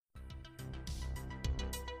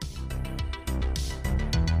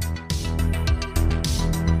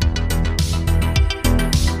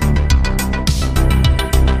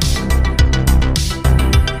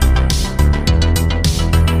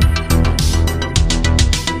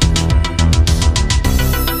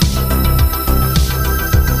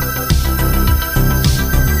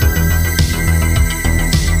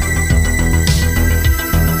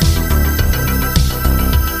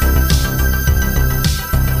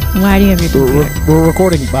Why do you have your computer? We're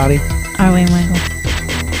recording, Bonnie. Are we, Michael?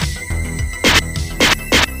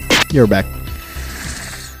 You're back.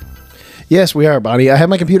 Yes, we are, Bonnie. I have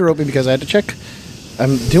my computer open because I had to check.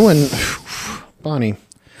 I'm doing... Bonnie.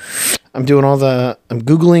 I'm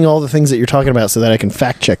Googling all the things that you're talking about so that I can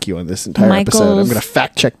fact check you on this entire episode. I'm going to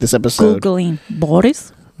fact check this episode. Googling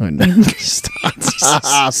Boris? Oh, no. Stop.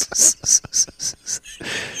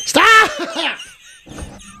 Stop!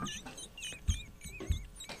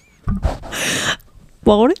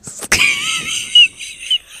 Boris?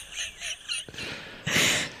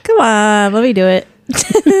 Come on, let me do it.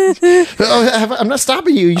 I'm not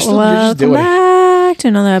stopping you. You're just doing Welcome back to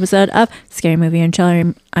another episode of Scary Movie and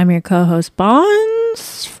Chill. I'm your co-host,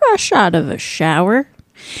 Bonds, fresh out of a shower.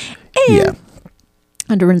 And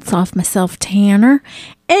I had to rinse off myself, Tanner.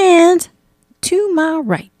 And to my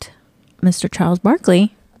right, Mr. Charles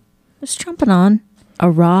Barkley is chomping on a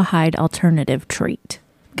rawhide alternative treat.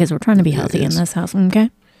 Because we're trying to be healthy in this house, okay?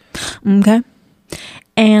 Okay.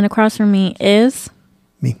 And across from me is...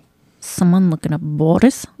 me. Someone looking up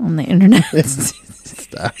Boris on the internet.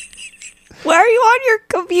 Stop. Why are you on your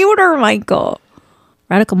computer, Michael?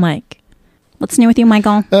 Radical Mike. What's new with you,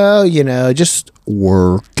 Michael? Oh, just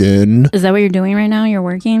working. Is that what you're doing right now? You're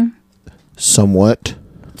working? Somewhat.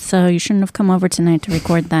 So you shouldn't have come over tonight to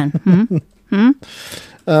record then.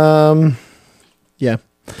 Yeah.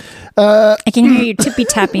 I can hear you tippy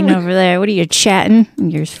tapping over there. What are you chatting?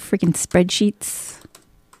 Your freaking spreadsheets.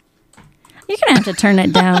 You're gonna have to turn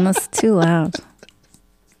it down. That's too loud.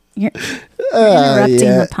 You're interrupting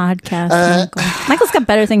the podcast. Michael. Michael's got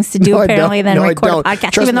better things to do apparently than record a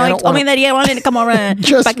podcast. Trust even though he told me that he wanted to come over and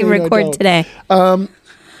fucking record today.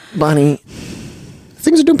 Bonnie,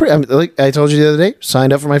 things are doing pretty. Like I told you the other day,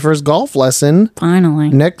 signed up for my first golf lesson. Finally,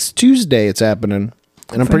 next Tuesday it's happening,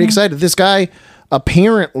 and I'm pretty excited. This guy.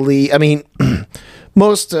 Apparently,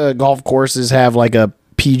 most golf courses have like a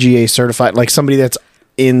PGA certified, like somebody that's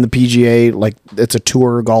in the PGA, like it's a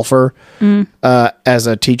tour golfer as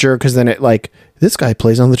a teacher. Because then this guy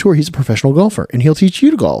plays on the tour. He's a professional golfer and he'll teach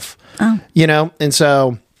you to golf. Oh. And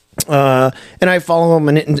so, and I follow him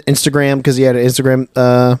on Instagram because he had an Instagram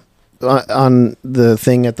on the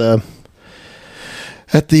thing at the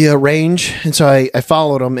range. And so I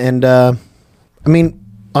followed him and, on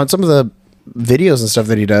some of the videos and stuff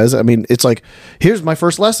that he does, it's like, here's my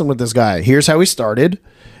first lesson with this guy, here's how he started,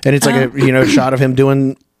 and it's like a shot of him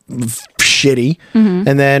doing shitty,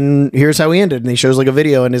 and then here's how he ended, and he shows like a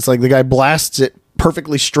video, and it's like the guy blasts it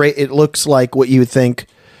perfectly straight. It looks like what you would think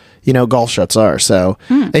golf shots are. So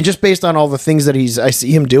and just based on all the things that I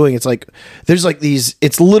see him doing, it's like there's like these,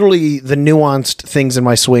 it's literally the nuanced things in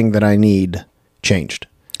my swing that I need changed.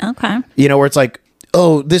 Okay. Where it's like,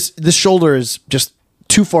 oh, this shoulder is just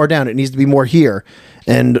too far down, it needs to be more here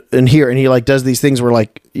and here, and he like does these things where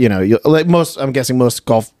like I'm guessing most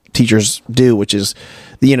golf teachers do, which is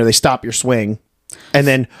they stop your swing and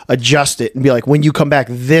then adjust it and be like, when you come back,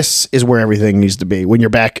 this is where everything needs to be when you're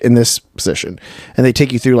back in this position, and they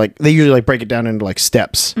take you through, like they usually like break it down into like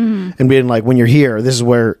steps and being like, when you're here, this is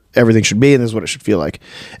where everything should be and this is what it should feel like.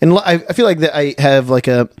 And I feel like that I have like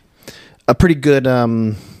a pretty good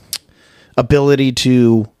ability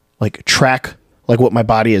to like track like what my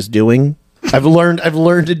body is doing. I've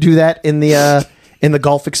learned to do that in the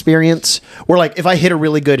golf experience, where like if I hit a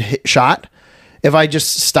really good shot, if I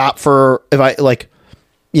just stop I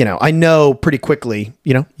know pretty quickly,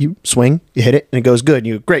 you swing, you hit it and it goes good and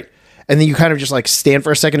you go, great. And then you kind of just like stand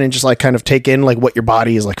for a second and just like kind of take in like what your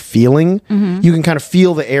body is like feeling. You can kind of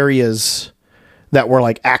feel the areas that were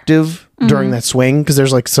like active during that swing, because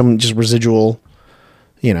there's like some just residual,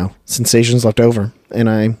 sensations left over. And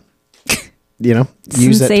I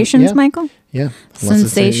use sensations, that Michael? Yeah.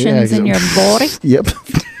 Sensations in your body? Yep.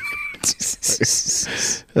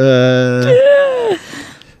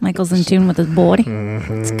 Michael's in tune with his body.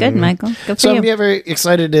 It's good, Michael. Good for you. I'm very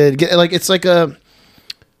excited to get, like, it's like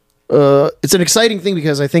it's an exciting thing,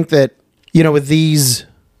 because I think that, with these,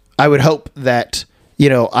 I would hope that,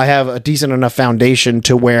 I have a decent enough foundation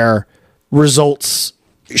to where results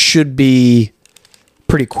should be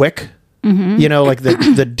pretty quick. Like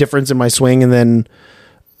the difference in my swing. And then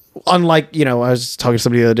unlike, I was talking to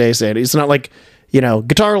somebody the other day saying it's not like,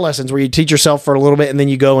 guitar lessons where you teach yourself for a little bit and then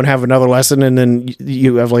you go and have another lesson and then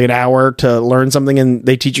you have like an hour to learn something and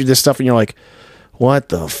they teach you this stuff and you're like, what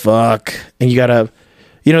the fuck? And you gotta,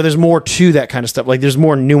 there's more to that kind of stuff. Like there's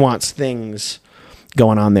more nuanced things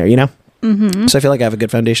going on there, So I feel like I have a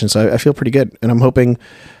good foundation. So I feel pretty good. And I'm hoping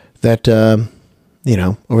that, over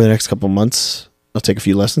the next couple of months, I'll take a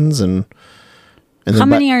few lessons and how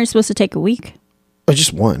many are you supposed to take a week? Oh,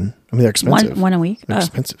 just one. They're expensive. One a week? They're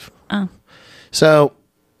expensive. Oh. So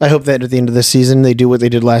I hope that at the end of this season they do what they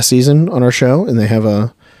did last season on our show, and they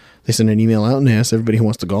send an email out and they ask everybody who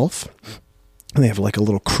wants to golf, and they have like a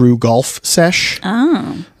little crew golf sesh.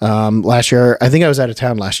 Oh. Last year, I think I was out of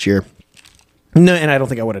town last year. No, and I don't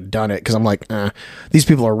think I would have done it because I'm like, these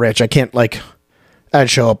people are rich. I can't I'd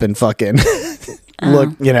show up and fucking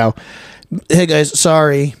look, hey guys,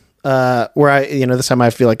 sorry. Where I, this time I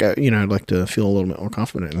feel like I'd like to feel a little bit more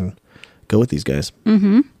confident and go with these guys.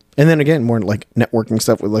 Mm-hmm. And then again, more like networking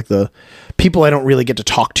stuff with like the people I don't really get to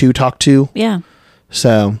talk to. Yeah.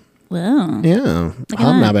 So. Well. Yeah.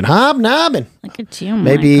 Hobnobbing. Look at you,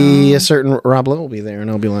 Maybe Michael. a certain Rob Lowe will be there, and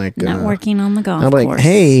I'll be like, networking on the golf I'll be like, course.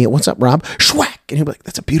 hey, what's up, Rob? Schwack, and he'll be like,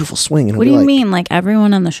 that's a beautiful swing. And What do you mean, like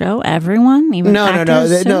everyone on the show? Everyone, even No.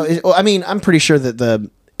 I mean, I'm pretty sure that the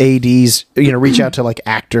ADs, reach out to like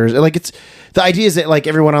actors. Like it's the idea is that like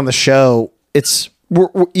everyone on the show, we're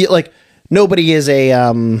like nobody is a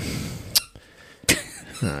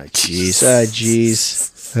jeez.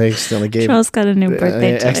 I accidentally gave Charles got a new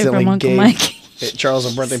birthday toy from Uncle Mike. Charles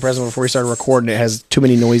a birthday present before he started recording. It has too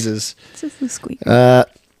many noises. It's just a squeak. No,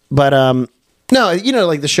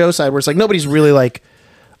 like the show side where it's like nobody's really like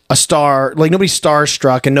a star, like nobody's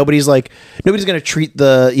starstruck, and nobody's gonna treat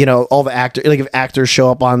the all the actors, like if actors show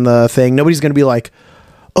up on the thing, nobody's gonna be like,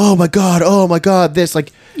 oh my god, this,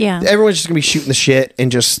 like, yeah, everyone's just gonna be shooting the shit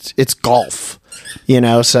and just it's golf,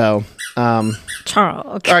 so. Charles.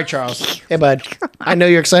 Okay. All right, Charles. Hey, bud. I know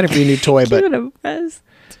you're excited for your new toy, but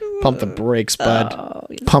pump the brakes, bud.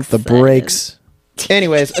 Pump the brakes.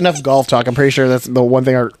 Anyways, enough golf talk. I'm pretty sure that's the one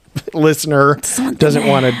thing our listener doesn't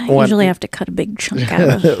want to. Usually have to cut a big chunk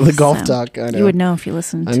out of the golf talk. I know. You would know if you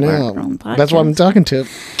listened to our own podcast. That's what I'm talking to.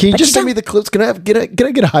 Can you just send me the clips? Can I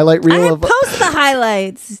get a highlight reel of? Post the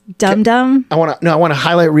highlights, dum. I want a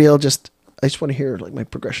highlight reel. I just want to hear like my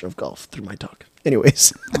progression of golf through my talk.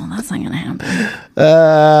 Anyways. Oh, that's not gonna happen.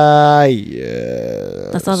 Yeah.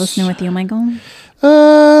 That's all that's new with you, Michael?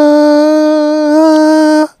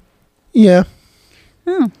 Yeah.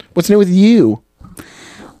 Oh. What's new with you?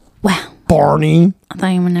 Wow. Barney. I thought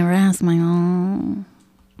you would never ask, Michael.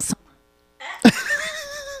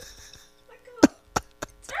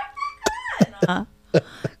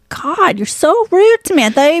 God, you're so rude to me. I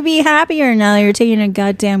thought you'd be happier now that you're taking a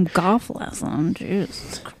goddamn golf lesson.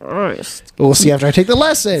 Jesus Christ. We'll see after I take the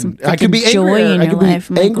lesson. I could be angrier. I could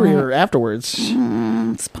be angrier afterwards.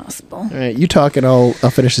 It's possible. All right, you talk and I'll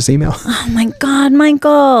finish this email. Oh my God,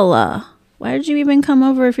 Michael. Why did you even come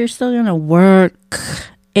over if you're still going to work?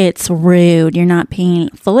 It's rude. You're not paying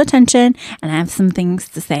full attention. And I have some things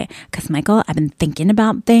to say. Because, Michael, I've been thinking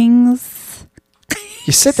about things.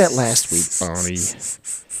 You said that last week, Bonnie.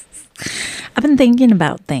 I've been thinking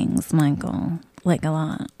about things, Michael. Like a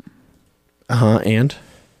lot. And?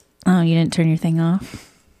 Oh, you didn't turn your thing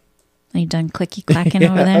off? Are you done clicky clacking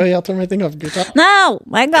over there? Oh, yeah, I'll turn my thing off. No,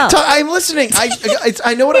 Michael. I'm listening.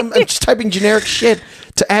 I know what I'm just typing generic shit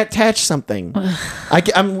to attach something.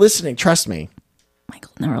 I'm listening. Trust me.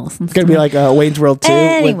 Michael never listens. It's going to be like Wayne's World 2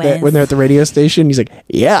 when they're at the radio station. He's like,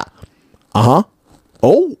 yeah. Uh-huh.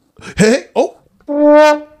 Oh. Hey. Oh.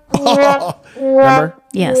 Remember?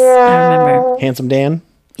 Yes, I remember. Handsome Dan?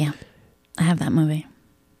 Yeah. I have that movie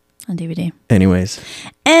on DVD. Anyways,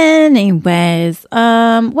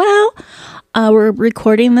 we're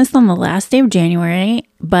recording this on the last day of January,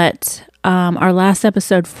 but our last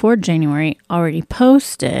episode for January already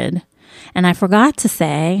posted, and I forgot to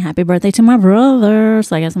say happy birthday to my brother,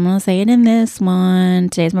 so I guess I'm going to say it in this one.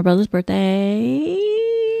 Today's my brother's birthday.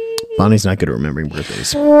 Bonnie's not good at remembering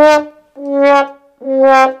birthdays.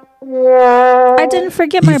 I didn't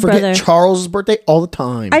forget my brother. Charles' birthday all the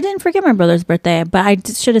time. I didn't forget my brother's birthday, but I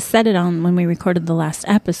should have said it on when we recorded the last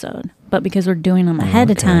episode. But because we're doing them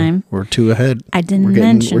ahead of time, we're too ahead. I didn't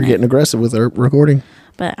mention We're getting aggressive with our recording.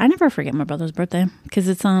 But I never forget my brother's birthday because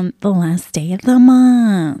it's on the last day of the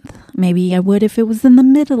month. Maybe I would if it was in the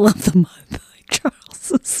middle of the month, like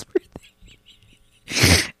Charles's birthday.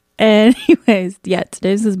 Anyways, yeah,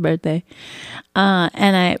 today's his birthday.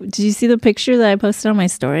 Did you see the picture that I posted on my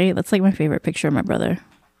story? That's like my favorite picture of my brother.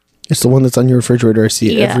 It's the one that's on your refrigerator. I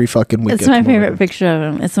see it every fucking week. It's my favorite picture of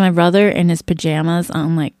him. It's my brother in his pajamas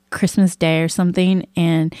on like Christmas Day or something,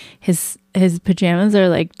 and his pajamas are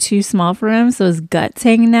like too small for him, so his gut's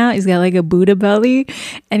hanging out. He's got like a Buddha belly,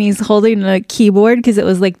 and he's holding a keyboard because it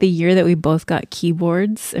was like the year that we both got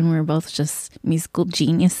keyboards, and we were both just musical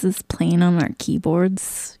geniuses playing on our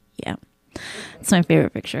keyboards. Yeah. It's my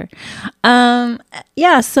favorite picture.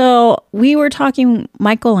 So we were talking,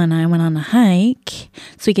 Michael and I went on a hike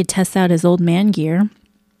so we could test out his old man gear.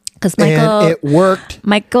 Because Michael, and it worked.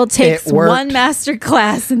 Michael takes one master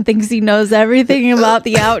class and thinks he knows everything about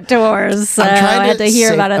the outdoors. So I had to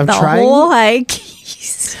hear about it whole hike.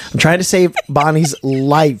 I'm trying to save Bonnie's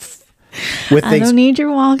life with things. I don't need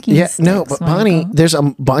your walking sticks, no, but Bonnie, there's a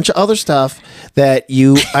bunch of other stuff that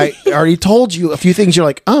I already told you a few things. You're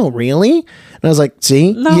like, oh, really? And I was like,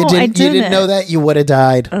 see, no, you didn't know that, you would have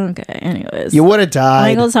died. Okay, anyways. You would have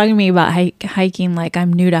died. Michael's talking to me about hiking like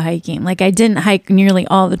I'm new to hiking. Like I didn't hike nearly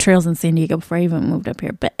all the trails in San Diego before I even moved up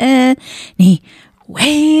here. But anyways,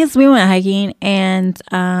 we went hiking and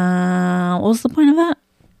what was the point of that?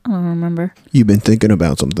 I don't remember. You've been thinking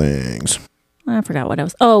about some things. I forgot what I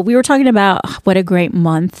was. Oh, we were talking about what a great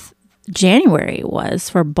month January was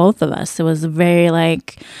for both of us. It was a very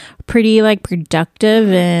pretty productive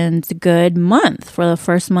and good month for the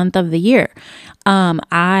first month of the year.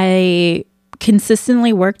 I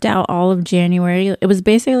consistently worked out all of January. It was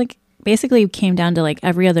basically came down to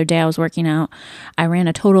every other day I was working out. I ran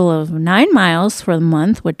a total of 9 miles for the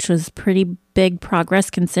month, which was pretty big progress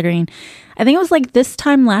considering I think it was this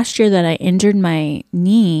time last year that I injured my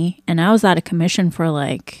knee and I was out of commission for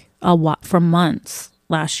for months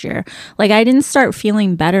last year. I didn't start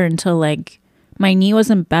feeling better until my knee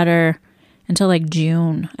wasn't better until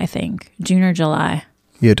June, I think. June or July.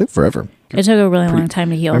 Yeah, it took forever. It took a really long time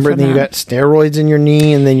to heal. Remember, then you got steroids in your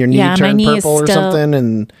knee, and then your knee turned purple or something,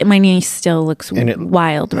 and my knee still looks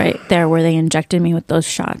wild right there where they injected me with those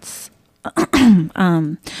shots.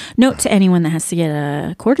 Note to anyone that has to get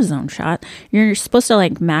a cortisone shot: you're supposed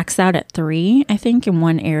to max out at 3, I think, in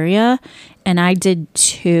one area, and I did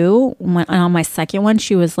 2. And on my second one,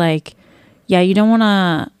 she was like, "Yeah, you don't want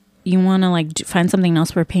to." You want to find something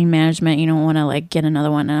else for pain management. You don't want to get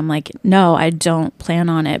another one. And I'm like, no, I don't plan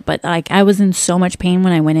on it. But I was in so much pain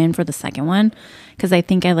when I went in for the second one because I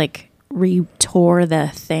think I re-tore the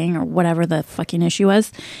thing or whatever the fucking issue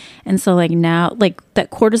was. And so now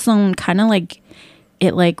that cortisone kind of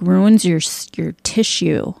it ruins your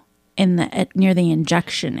tissue in the near the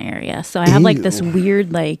injection area. So I have this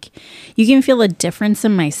weird you can feel a difference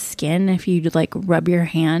in my skin if you rub your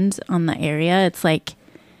hand on the area. It's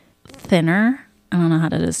thinner. I don't know how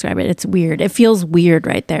to describe it. It's weird. It feels weird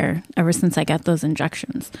right there ever since I got those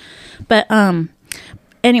injections. But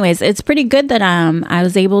anyways, it's pretty good that I'm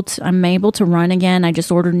able to run again. I just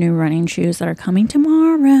ordered new running shoes that are coming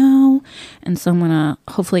tomorrow. And so I'm going to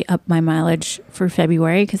hopefully up my mileage for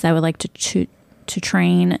February because I would like to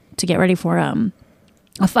train to get ready for a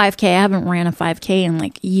 5K. I haven't ran a 5K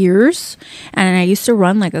in years. And I used to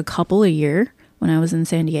run a couple a year when I was in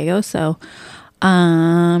San Diego. So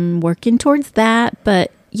working towards that.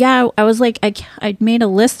 But yeah, I was I made a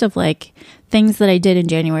list of things that I did in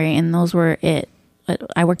January, and those were it.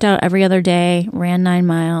 I worked out every other day, ran 9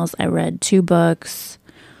 miles, I read 2 books.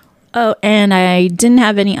 Oh, and I didn't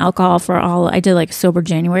have any alcohol for I did sober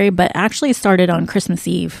January, but actually started on Christmas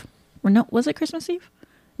Eve. Or no, was it Christmas Eve?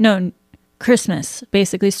 No, Christmas.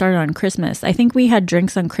 Basically started on Christmas. I think we had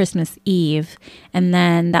drinks on Christmas Eve, and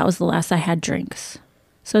then that was the last I had drinks.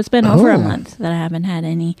 So it's been over a month that I haven't had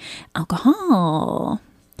any alcohol.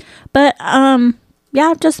 But yeah,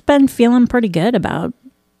 I've just been feeling pretty good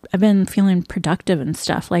I've been feeling productive and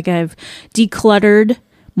stuff. I've decluttered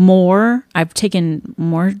more. I've taken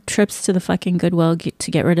more trips to the fucking Goodwill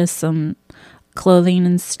to get rid of some clothing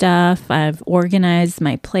and stuff. I've organized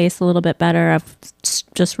my place a little bit better. I've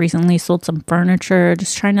just recently sold some furniture,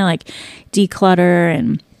 just trying to declutter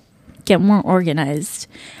and get more organized.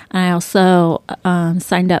 I also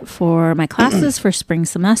signed up for my classes for spring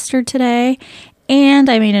semester today, and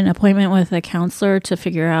I made an appointment with a counselor to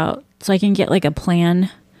figure out so I can get a plan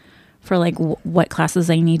for what classes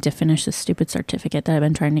I need to finish this stupid certificate that I've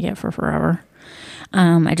been trying to get for forever.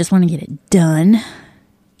 I just want to get it done.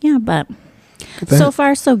 Yeah, but so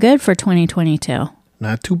far so good for 2022.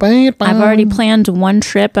 Not too bad. I've already planned one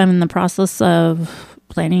trip. I'm in the process of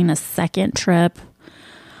planning a second trip.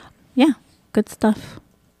 Yeah, good stuff.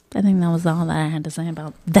 I think that was all that I had to say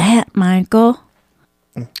about that, Michael.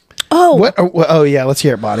 Oh. What? Oh, yeah. Let's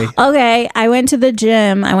hear it, Bonnie. Okay. I went to the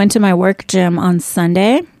gym. I went to my work gym on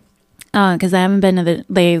Sunday because I haven't been to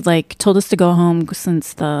they told us to go home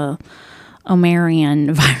since the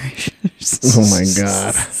Omicron virus. Oh, my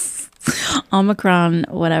God. Omicron,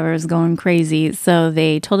 whatever, is going crazy. So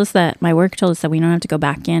they told us my work told us that we don't have to go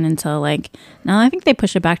back in until now I think they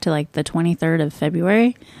push it back to the 23rd of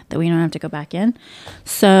February that we don't have to go back in.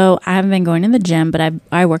 So I haven't been going to the gym, but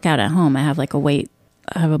I work out at home. I have a weight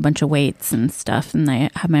have a bunch of weights and stuff, and I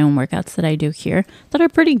have my own workouts that I do here that are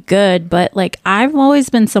pretty good. But like, I've always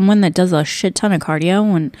been someone that does a shit ton of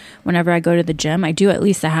cardio. Whenever I go to the gym, I do at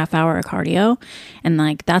least a half hour of cardio, and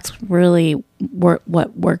like that's really what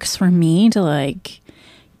works for me to like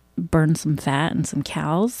burn some fat and some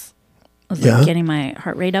calories. Like getting my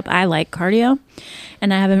heart rate up. I like cardio,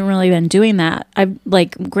 and I haven't really been doing that. I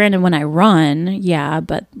like, granted, when I run,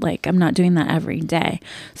 but like I'm not doing that every day.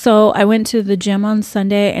 So I went to the gym on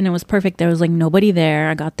Sunday, and it was perfect. There was like nobody there.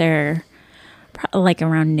 I got there like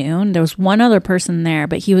around noon. There was one other person there,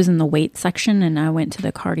 but he was in the weight section, and I went to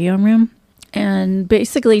the cardio room and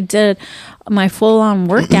basically did my full-on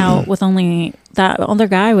workout with only that other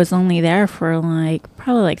guy was only there for like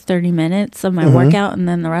probably like 30 minutes of my workout, and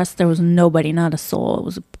then the rest there was nobody, not a soul. It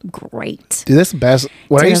was great. Dude, that's the best.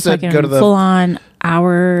 When I used to go to the full-on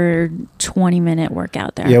hour 20-minute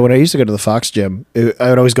workout there. Yeah, when I used to go to the Fox gym, I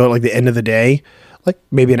would always go at like the end of the day, like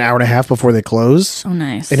maybe an hour and a half before they close. So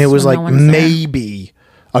nice. And it was like maybe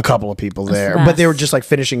a couple of people there, but they were just like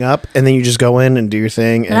finishing up, and then you just go in and do your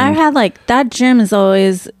thing. And I've had like, that gym is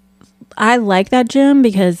always, I like that gym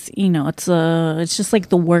because, you know, it's just like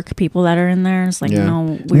the work people that are in there. It's like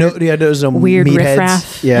there's no weird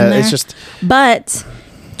riffraff. Yeah, it's just. But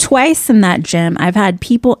twice in that gym, I've had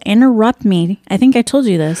people interrupt me. I think I told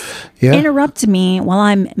you this. Yeah. Interrupt me while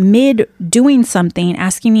I'm mid doing something,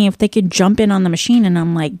 asking me if they could jump in on the machine, and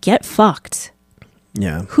I'm like, get fucked.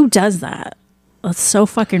 Yeah. Who does that? That's so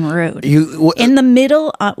fucking rude. In the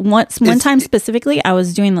middle, one time specifically, I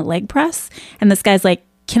was doing the leg press, and this guy's like,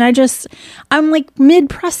 "Can I just?" I'm like mid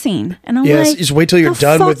pressing, and I'm like, "Just wait till you're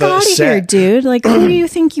done with the set, here, dude. Like, who do you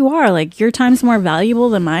think you are? Like, your time's more valuable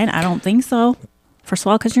than mine? I don't think so. First of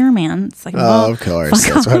all, because you're a man. It's like, of course,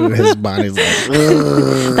 that's what his body's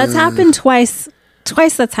like. That's happened twice.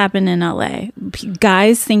 Twice that's happened in LA.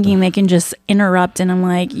 Guys thinking they can just interrupt, and I'm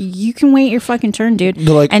like, you can wait your fucking turn, dude.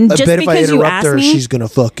 Like, and just because you asked me, she's gonna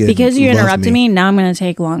fucking because you interrupted me, now I'm gonna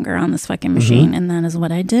take longer on this fucking machine, and that is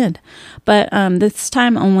what I did. But this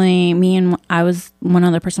time only me and one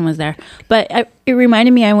other person was there. But it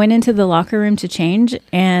reminded me, I went into the locker room to change,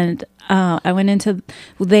 and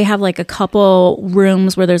they have like a couple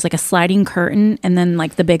rooms where there's like a sliding curtain, and then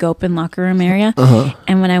like the big open locker room area.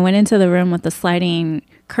 And when I went into the room with the sliding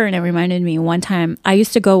curtain, it reminded me one time I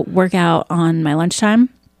used to go work out on my lunchtime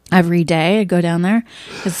every day. I'd go down there.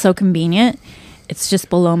 It's so convenient. It's just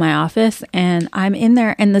below my office, and I'm in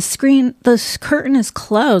there, and the curtain is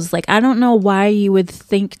closed. Like, I don't know why you would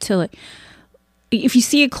think to like, if you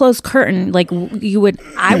see a closed curtain, like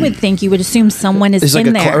I would think you would assume someone is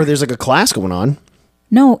in there. Or there's like a class going on.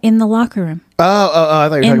 No, in the locker room. Oh, I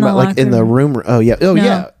thought you were talking about like in the room. Oh, yeah. Oh, no.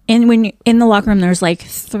 Yeah. And when you in the locker room, there's like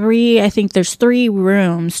I think there's 3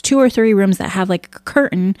 rooms, 2 or 3 rooms that have like a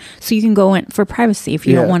curtain, so you can go in for privacy if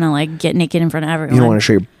you don't want to like get naked in front of everyone. You don't want to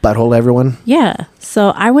show your butthole to everyone. Yeah. So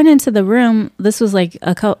I went into the room. This was like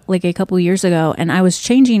a couple years ago, and I was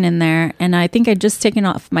changing in there, and I think I'd just taken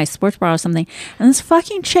off my sports bra or something, and this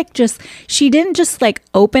fucking chick she didn't just like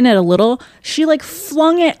open it a little, she like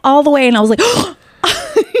flung it all the way, and I was like,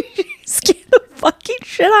 scared the fucking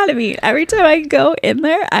shit out of me. Every time I go in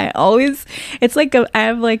there, it's like I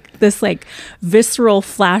have like this like visceral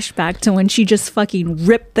flashback to when she just fucking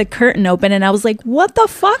ripped the curtain open, and I was like, what the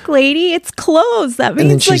fuck, lady? It's closed. That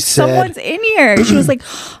means like someone's in here. She was like,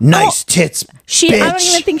 nice tits, bitch. I don't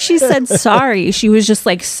even think she said sorry. She was just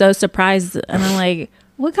like so surprised, and I'm like,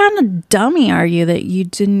 what kind of dummy are you that you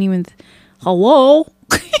didn't even hello?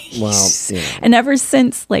 Well, yeah. And ever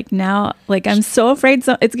since, like now, like I'm so afraid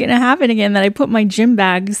it's gonna happen again that I put my gym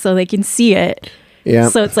bag so they can see it. Yeah.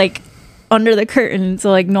 So it's like under the curtain,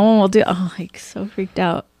 so like no one will do. Oh, like so freaked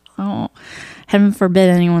out. Oh, heaven forbid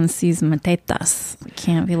anyone sees my tetas. I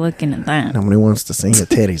can't be looking at that. Nobody wants to see your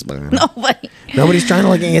titties, Bonnie. Nobody's trying to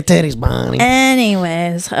look at your titties, Bonnie.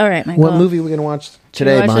 Anyways, all right, Michael. What movie are we gonna watch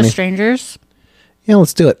today, watch Bonnie? The Strangers. Yeah,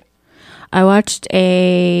 let's do it. I watched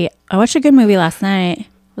a good movie last night.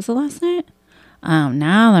 Was it last night? Oh,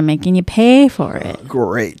 now they're making you pay for it.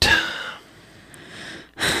 Great.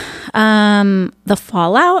 The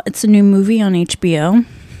Fallout. It's a new movie on HBO.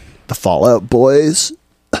 The Fallout Boys.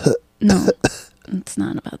 No, it's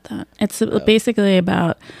not about that. It's basically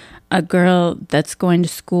about a girl that's going to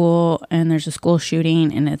school, and there's a school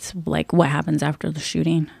shooting, and it's like what happens after the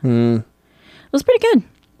shooting. It was pretty good.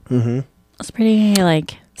 It was pretty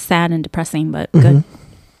like sad and depressing, but good.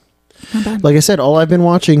 Not bad. Like I said, all I've been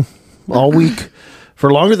watching all week,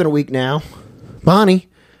 for longer than a week now, Bonnie.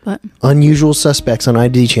 What? Unusual Suspects on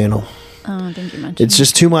ID channel. Oh, I think you mentioned. It's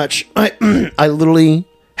just too much. I literally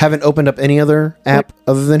haven't opened up any other app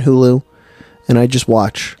other than Hulu, and I just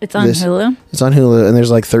watch. It's on Hulu? It's on Hulu, and there's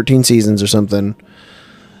like 13 seasons or something.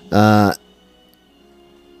 And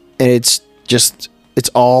it's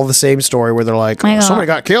all the same story where they're like, somebody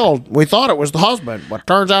got killed. We thought it was the husband, but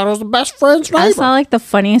turns out it was the best friend's neighbor. I saw like the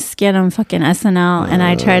funniest skit on fucking SNL, and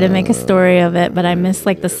I tried to make a story of it, but I missed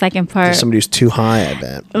like the second part. Somebody who's too high, I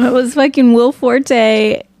bet. It was fucking Will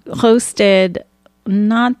Forte hosted,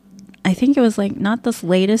 I think it was like not this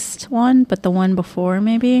latest one, but the one before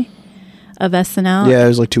maybe of SNL. Yeah, it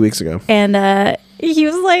was like 2 weeks ago. And he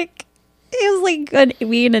was like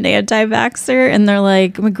being an anti-vaxxer, and they're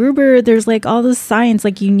like, MacGruber, there's like all this science,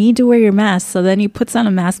 like you need to wear your mask. So then he puts on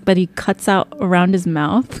a mask, but he cuts out around his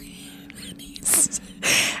mouth.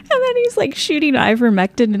 And then he's like shooting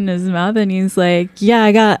ivermectin in his mouth, and he's like, yeah,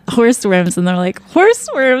 I got horseworms. And they're like,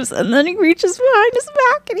 horseworms? And then he reaches behind his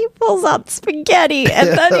back and he pulls out spaghetti, and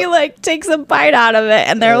then he like takes a bite out of it,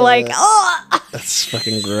 and they're like, oh, that's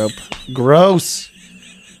fucking gross.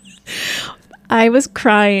 I was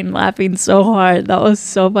crying, laughing so hard. That was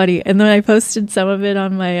so funny. And then I posted some of it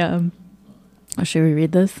on my, should we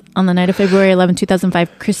read this? On the night of February 11,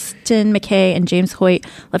 2005, Kristen McKay and James Hoyt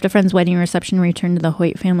left a friend's wedding reception and returned to the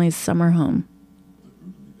Hoyt family's summer home.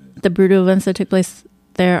 The brutal events that took place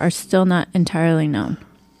there are still not entirely known.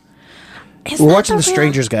 We're watching The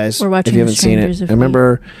Strangers, guys. We're watching if you haven't seen it. I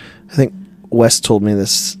remember, I think Wes told me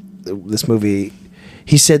this movie.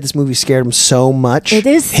 He said this movie scared him so much. It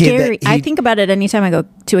is scary. I think about it anytime I go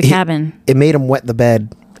to a cabin. It made him wet the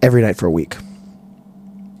bed every night for a week.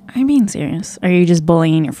 Are you being serious? Or are you just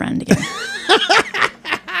bullying your friend again?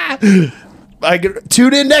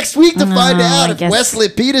 Tune in next week to find out if Wesley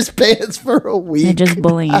peed his pants for a week. You're just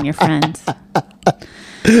bullying your friends.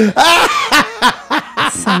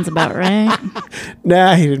 Sounds about right.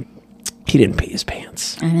 Nah, he didn't pee his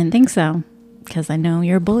pants. I didn't think so, because I know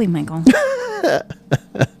you're a bully, Michael.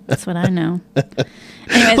 That's what I know.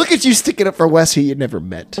 Anyways, look at you sticking up for Wes, who you never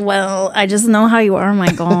met. Well, I just know how you are,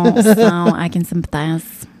 Michael, so I can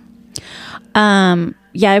sympathize.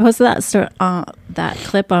 Yeah, I posted that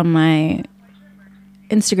clip on my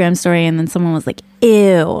Instagram story, and then someone was like,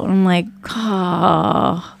 ew. I'm like,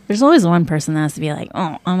 oh. There's always one person that has to be like,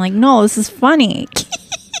 oh. I'm like, no, this is funny.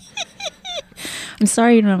 I'm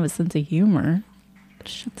sorry you don't have a sense of humor.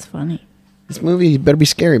 Shit's funny. This movie better be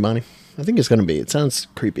scary, Bonnie. I think it's going to be. It sounds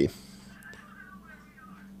creepy.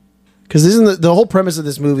 Because isn't the whole premise of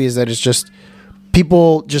this movie is that it's just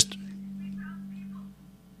people just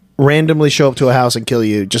randomly show up to a house and kill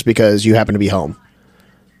you just because you happen to be home.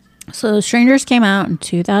 So The Strangers came out in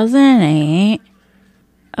 2008.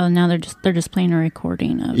 Oh, now they're just playing a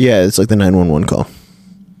recording of. Yeah, it's like the 911 call.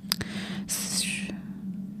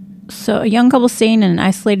 So a young couple staying in an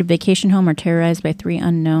isolated vacation home are terrorized by 3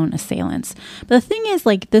 unknown assailants. But the thing is,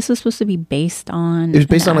 like, this was supposed to be based on. It was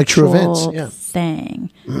based on like true events. Yeah.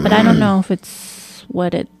 Thing, but I don't know if it's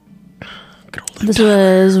what it. This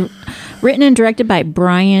was written and directed by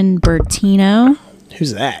Brian Bertino.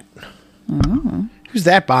 Who's that? Who's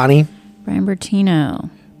that, Bonnie? Brian Bertino.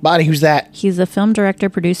 Bonnie, who's that? He's a film director,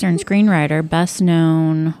 producer, and screenwriter, best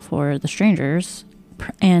known for The Strangers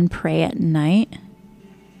and Pray at Night.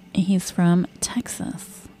 He's from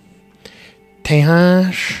Texas.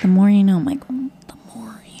 Tejas. The more you know, Michael. The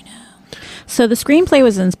more you know. So the screenplay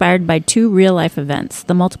was inspired by 2 real-life events: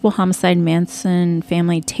 the multiple homicide Manson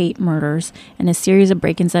family Tate murders and a series of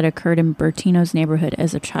break-ins that occurred in Bertino's neighborhood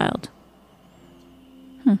as a child.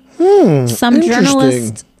 Some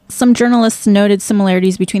journalists noted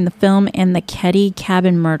similarities between the film and the Ketty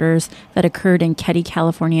cabin murders that occurred in Ketty,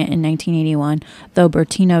 California in 1981, though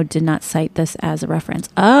Bertino did not cite this as a reference.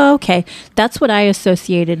 Oh, okay. That's what I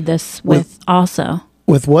associated this with also.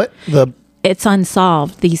 With what? It's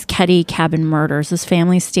unsolved, these Ketty cabin murders. This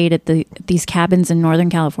family stayed at these cabins in Northern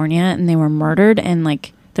California, and they were murdered, and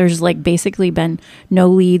like there's like basically been no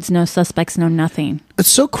leads, no suspects, no nothing. It's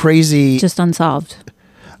so crazy. Just unsolved.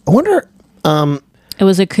 I wonder... It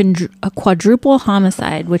was a quadruple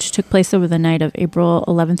homicide, which took place over the night of April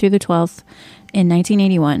 11th through the 12th in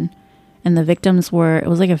 1981. And the victims it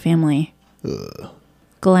was like a family.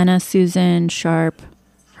 Glenna Susan Sharp,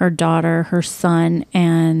 her daughter, her son,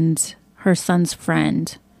 and her son's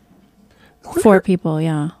friend. 4 people,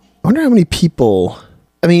 yeah. I wonder how many people...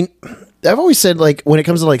 I mean, I've always said, like, when it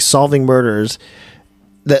comes to, like, solving murders,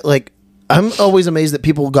 that, like, I'm always amazed that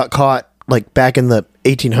people got caught, like, back in the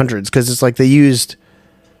 1800s, because it's like they used...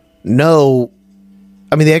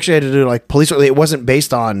 they actually had to do like police. It wasn't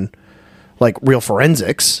based on like real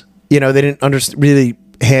forensics. You know, they didn't really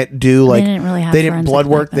do like they didn't blood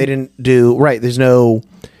work. They didn't do right. There's no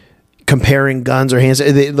comparing guns or hands.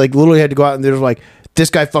 They like literally had to go out and they're like,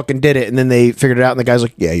 this guy fucking did it, and then they figured it out, and the guy's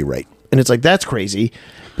like, yeah, you're right. and it's like that's crazy.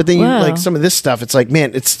 But then you Wow. like some of this stuff. It's like,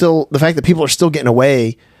 man, it's still the fact that people are still getting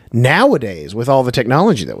away nowadays with all the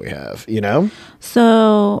technology that we have. You know?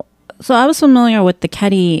 So I was familiar with the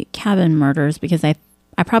Ketty cabin murders because I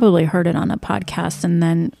probably heard it on a podcast and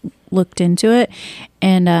then looked into it.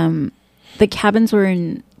 And the cabins were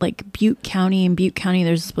in like Butte County. In Butte County,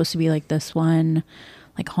 there's supposed to be like this one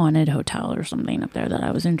like haunted hotel or something up there that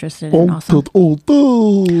I was interested in. Also.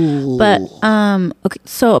 But okay,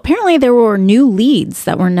 so apparently there were new leads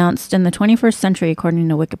that were announced in the 21st century, according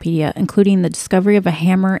to Wikipedia, including the discovery of a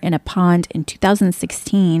hammer in a pond in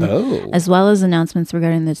 2016, as well as announcements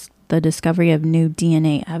regarding the discovery of new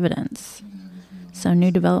DNA evidence. So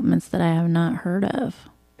new developments that I have not heard of.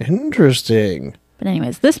 Interesting. But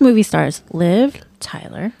anyways, this movie stars Liv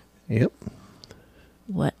Tyler. Yep.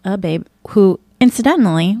 What a babe. Who,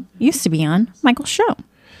 incidentally, used to be on Michael's show.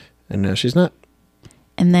 And now she's not.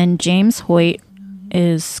 And then James Hoyt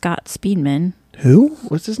is Scott Speedman. Who?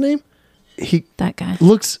 What's his name? That guy.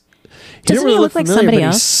 Looks. Doesn't he look like somebody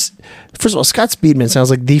else? First of all, Scott Speedman sounds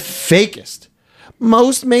like the fakest,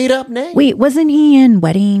 most made up name. Wait, wasn't he in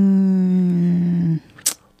Wedding?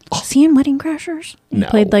 Was he in Wedding Crashers? He No.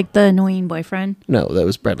 played like the annoying boyfriend. No, that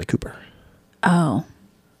was Bradley Cooper. Oh,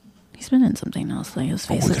 he's been in something else. Like his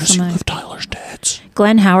face We're looks gonna see familiar. Liv Tyler's tits.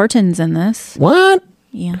 Glenn Howerton's in this. What?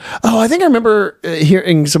 Yeah. Oh, I think I remember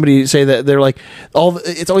hearing somebody say that they're like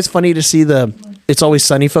it's always funny to see the It's Always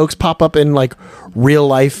Sunny folks pop up in like real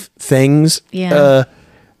life things. Yeah.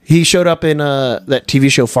 He showed up in that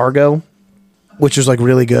TV show Fargo, which was like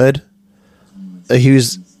really good. He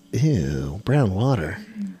was brown water.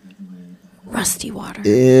 Rusty Water.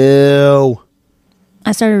 Ew.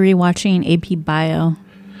 I started rewatching AP Bio.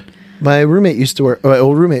 My roommate used to work. My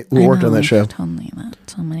old roommate who worked on that show. Told me that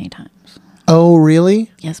so many times. Oh,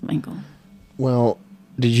 really? Yes, Michael. Well,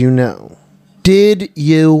 did you know? Did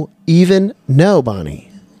you even know,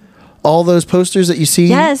 Bonnie? All those posters that you see.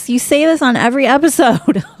 Yes, you say this on every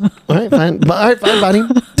episode. All right, fine. All right, fine,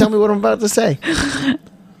 Bonnie. Tell me what I'm about to say.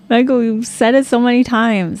 Michael, you've said it so many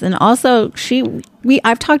times, and also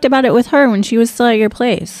I've talked about it with her when she was still at your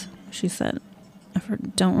place. She said,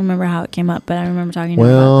 don't remember how it came up, but I remember talking to her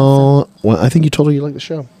about this. Well, I think you told her you liked the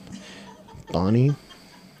show, Bonnie.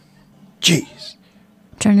 Jeez.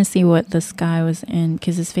 I'm trying to see what this guy was in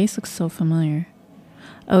because his face looks so familiar.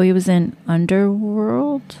 Oh, he was in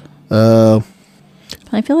Underworld. I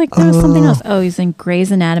feel like there was something else. Oh, he's in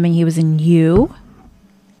Grey's Anatomy. He was in You,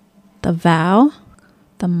 The Vow,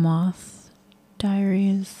 The Moth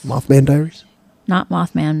Diaries. Mothman Diaries. Not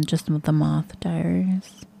Mothman, just The Moth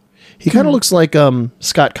Diaries. He kind of looks like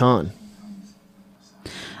Scott Conn.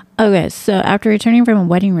 Okay, so after returning from a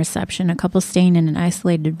wedding reception, a couple staying in an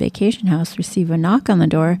isolated vacation house receive a knock on the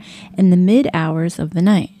door in the mid-hours of the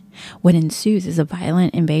night. What ensues is a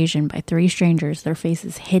violent invasion by three strangers, their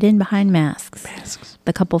faces hidden behind masks.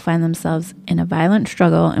 The couple find themselves in a violent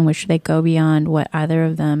struggle in which they go beyond what either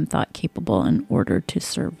of them thought capable in order to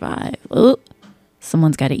survive. Ooh,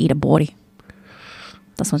 someone's got to eat a body.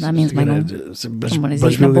 That's what that means, Michael. Somebody's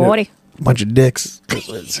eating a body. Bunch of dicks. That's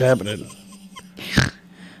what's happening.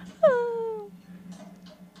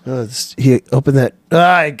 He opened that.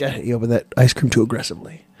 He opened that ice cream too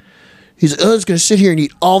aggressively. He's like, it's gonna sit here and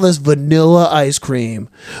eat all this vanilla ice cream.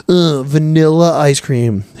 Vanilla ice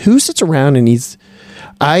cream. Who sits around and eats?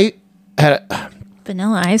 I had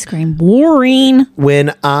Vanilla ice cream. Boring.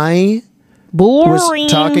 when I Boring.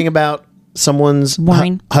 was talking about someone's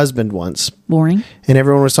husband once, Boring. and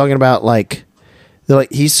everyone was talking about like, they're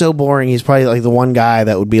like, he's so boring. He's probably like the one guy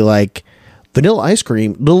that would be like, vanilla ice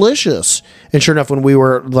cream, delicious. And sure enough, when we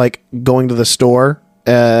were like going to the store,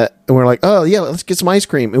 and we're like, oh yeah, let's get some ice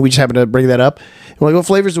cream, and we just happened to bring that up. And we're like, what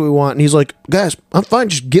flavors do we want? And he's like, guys, I'm fine,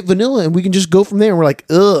 just get vanilla, and we can just go from there. And we're like,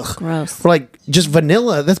 ugh, Gross. We're like, just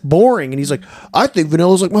vanilla, that's boring. And he's like, I think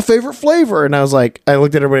vanilla is like my favorite flavor. And I was like, I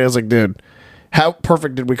looked at everybody, I was like, dude, how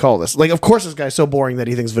perfect did we call this? Like, of course, this guy's so boring that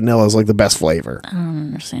he thinks vanilla is like the best flavor. I don't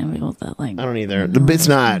understand people that like. I don't either. It's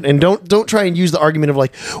not. And don't try and use the argument of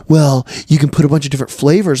like, well, you can put a bunch of different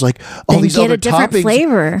flavors, like all Then these get other a different toppings.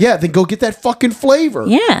 flavor. Yeah, then go get that fucking flavor.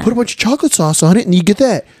 Yeah. Put a bunch of chocolate sauce on it, and you get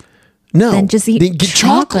that. No, Then just eat get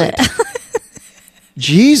chocolate.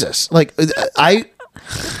 Jesus, like I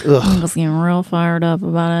was getting real fired up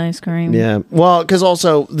about ice cream. yeah. Well, because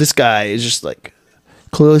also this guy is just like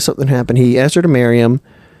clearly something happened. He asked her to marry him,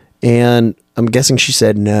 and I'm guessing she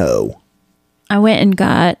said no. I went and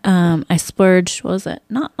got, I splurged, what was it?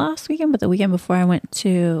 Not last weekend, but the weekend before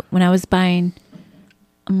when I was buying,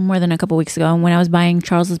 more than a couple weeks ago, when I was buying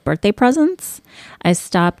Charles's birthday presents, I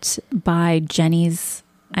stopped by Jenny's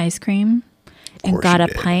ice cream. and course got you a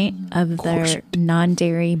did. pint of course their you did.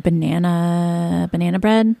 non-dairy banana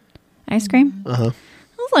bread ice cream. Uh-huh.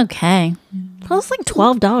 It was okay. It was like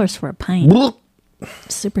 $12 for a pint. Bloop,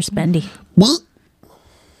 Super spendy. bloop.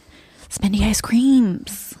 Spendy ice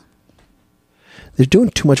creams. They're doing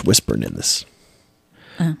too much whispering in this.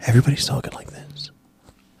 Everybody's talking like this.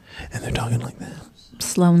 And they're talking like that.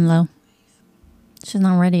 Slow and low. She's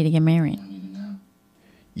not ready to get married.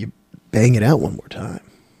 You bang it out one more time.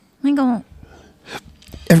 I go,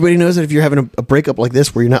 Everybody knows that if you're having a breakup like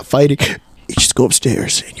this where you're not fighting, you just go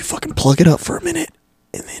upstairs and you fucking plug it up for a minute.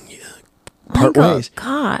 And then you part ways.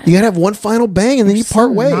 God. You gotta have one final bang and then you so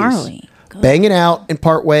part ways. gnarly. Go. Bang it out and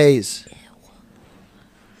part ways.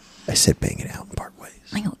 I said bang it out and part ways.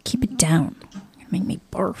 I go, keep it down. You make me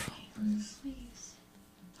barf.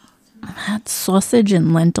 I had sausage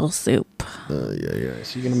and lentil soup. Yeah.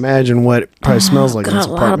 So you can imagine what it probably smells like in Got this a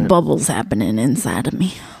lot of apartment. bubbles happening inside of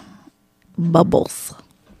me. Bubbles.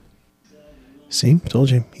 See? Told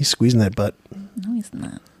you. He's squeezing that butt. No, he's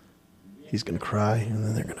not. He's gonna cry and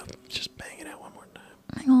then they're gonna just bang it out one more time.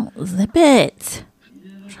 I go, zip it.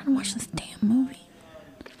 I'm trying to watch this damn movie.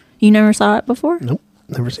 You never saw it before? Nope.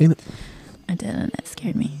 Never seen it. I didn't. It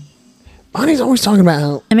scared me. Bonnie's always talking about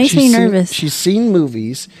how It makes she's me seen- nervous. She's seen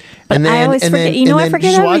movies, But and then I always and forget- then, you know, and I then forget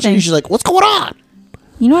she's watching. everything. She's like, "What's going on?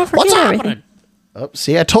 You know, I forget What's everything. happening?" Oh,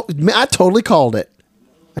 see, I totally called it.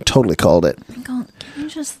 I totally called it. I go, can you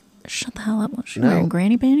just shut the hell up? Was she No. wearing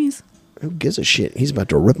granny panties? Who gives a shit? He's about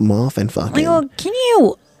to rip them off and fucking. I go, can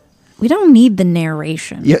you? We don't need the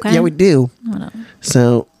narration. Yeah, okay? yeah, we do. Whatever.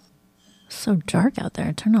 So It's so dark out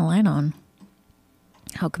there. Turn the light on.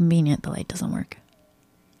 How convenient the light doesn't work.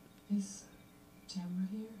 Is Tamara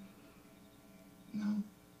here? No.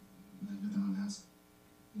 No one has.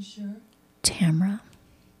 You sure? Tamra.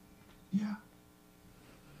 Yeah.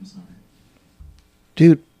 I'm sorry.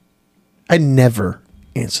 dude, I never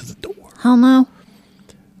answer the door. Hell no.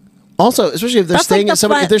 Also, especially if they're That's staying like at the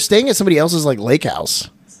somebody, fun- if they're staying at somebody else's like lake house,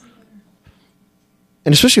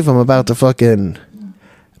 and especially if I'm about to fucking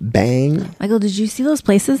bang. Michael, did you see those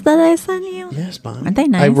places that I sent you? Yes, Bonnie. Aren't they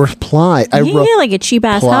nice? I replied. You can get like a cheap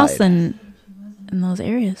ass house in those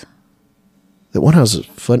areas. The one house is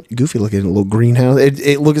fun, goofy looking, a little greenhouse.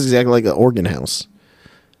 It looks exactly like an organ house,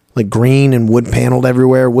 like green and wood paneled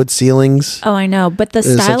everywhere, wood ceilings. Oh, I know, but the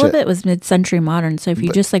is style such of it was mid-century modern. So if you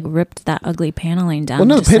just like ripped that ugly paneling down, Well,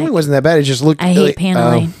 no, the just, paneling like, wasn't that bad. It just looked. I hate like,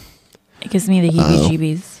 paneling. It gives me the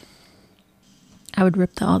heebie-jeebies. I would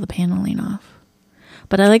rip all the paneling off.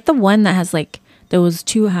 But I like the one that has like there was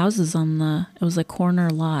two houses on the. It was a corner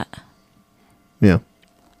lot. Yeah.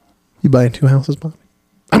 You buying two houses, Bonnie?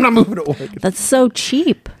 I'm not moving to Oregon. That's so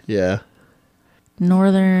cheap. Yeah.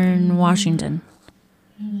 Northern Washington.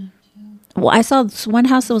 Well, I saw this one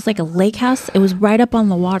house that was like a lake house. It was right up on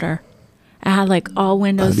the water. It had like all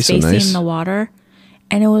windows That'd be so facing nice. the water,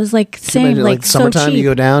 and it was like Can you same imagine, like so summertime, cheap. you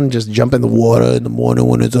go down and just jump in the water in the morning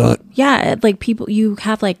when it's hot. Yeah, like people, you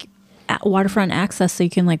have like waterfront access, so you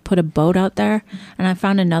can like put a boat out there. And I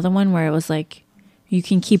found another one where it was like you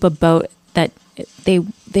can keep a boat that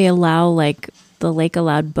they allow like the lake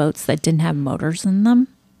allowed boats that didn't have motors in them.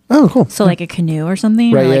 Oh, cool. So like a canoe or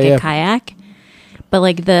something, Right, or like yeah, a yeah. kayak. But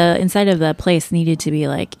like the inside of the place needed to be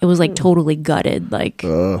like it was like totally gutted. Like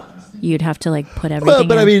you'd have to like put everything. Well,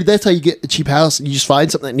 but I in. mean, that's how you get a cheap house. You just find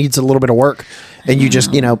something that needs a little bit of work, and you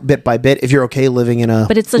just, bit by bit, if you're okay living in a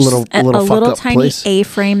But it's a little a fucked little up tiny place.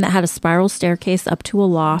 A-frame that had a spiral staircase up to a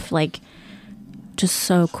loft. Like, just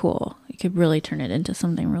so cool. You could really turn it into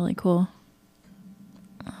something really cool.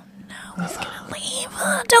 Oh no, he's gonna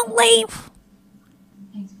leave. Don't leave.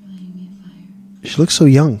 Thanks for lighting me a fire. She looks so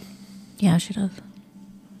young. Yeah, she does.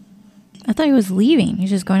 I thought he was leaving.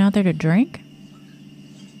 He's just going out there to drink.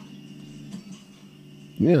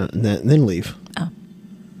 Yeah, and then leave. Oh.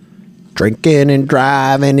 Drinking and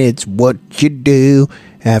driving, it's what you do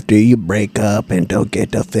after you break up and don't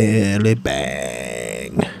get to feel it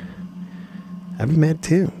bang. I'd be mad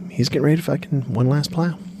too. He's getting ready to fucking one last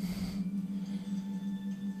plow.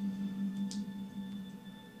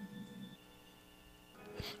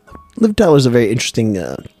 Liv Tyler's a very interesting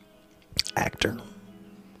actor.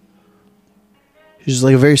 She's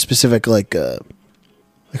like a very specific, like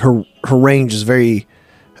her range is very,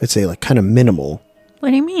 I'd say, like kind of minimal. What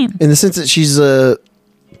do you mean? In the sense that she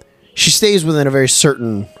stays within a very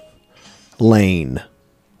certain lane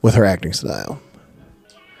with her acting style.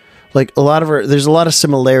 Like there's a lot of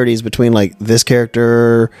similarities between like this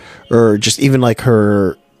character or just even like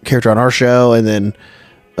her character on our show and then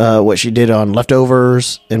what she did on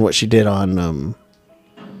Leftovers and what she did on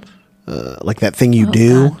like That Thing You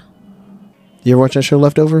Do. God. You ever watch that show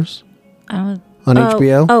Leftovers I don't. on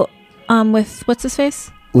HBO? Oh, With what's his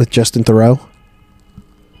face? with Justin Theroux.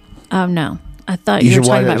 Oh no, I thought You you were should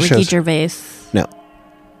talking watch about it. Ricky Shows- Gervais. No,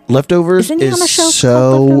 Leftovers Isn't he on the is show called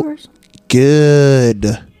so Leftovers? good.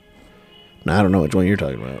 No, I don't know which one you're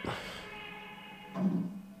talking about.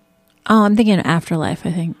 Oh, I'm thinking Afterlife.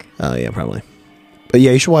 I think. Oh yeah, probably. But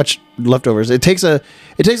yeah, you should watch Leftovers. It takes a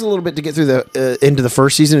little bit to get through the into the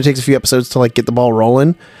first season. It takes a few episodes to like get the ball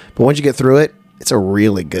rolling. But once you get through it, it's a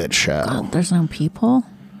really good show. Oh, there's no people.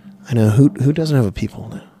 I know who doesn't have a peephole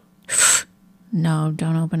now. No,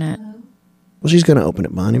 don't open it. Well, she's gonna open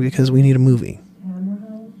it, Bonnie, because we need a movie.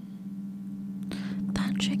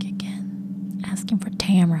 That chick again, asking for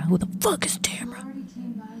Tamara. Who the fuck is Tamara? Already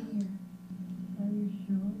came by here. Are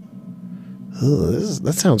you sure?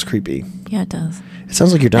 That sounds creepy. Yeah, it does. It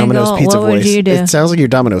sounds like your Domino's Michael, pizza what would voice. you do? It sounds like your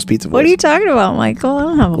Domino's pizza voice. What are you talking about, Michael? I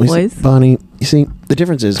don't have a Well, you see, voice. Bonnie, you see, the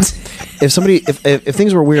difference is if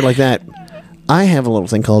things were weird like that, I have a little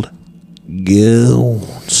thing called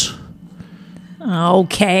guilt.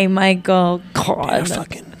 Okay, Michael. God.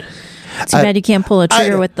 Fucking. Too bad you can't pull a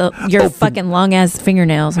trigger with your fucking long ass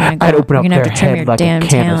fingernails, Michael. I'd open You're up gonna have their to trim head your like a damn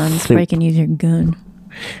can of talons soup. before you can use your gun.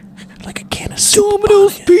 Like a can of soup.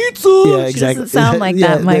 Domino's Pizza. Yeah, exactly. doesn't sound like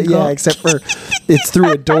that, Michael. Yeah, except for it's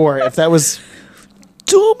through a door. If that was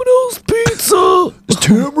Domino's Pizza. is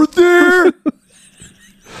Tamara there?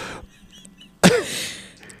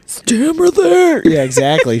 Is Tamara there? Yeah,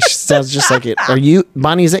 exactly. She sounds just like it. Are you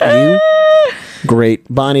Bonnie? Is that you? Great.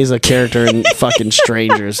 Bonnie's a character in fucking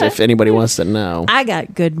Strangers. If anybody wants to know. I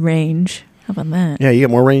got good range. How about that? Yeah, you got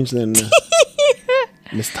more range than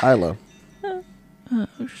Miss Tyler.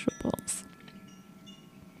 Balls.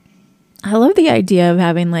 I love the idea of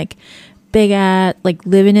having like like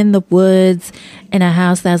living in the woods in a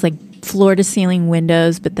house that has like floor to ceiling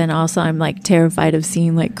windows, but then also I'm like terrified of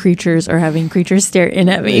seeing like creatures or having creatures stare in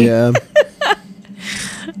at me. Yeah.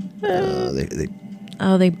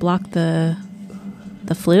 Oh, they blocked the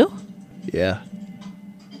flu? Yeah.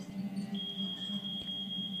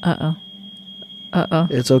 Uh-oh.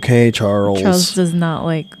 It's okay, Charles. Charles does not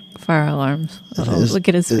like fire alarms. Look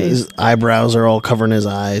at his face. His eyebrows are all covering his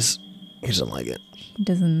eyes. He doesn't like it. He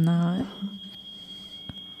does not.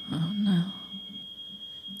 Oh no.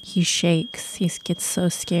 He shakes. He gets so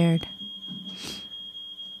scared.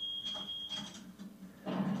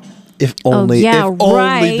 If only, yeah, if only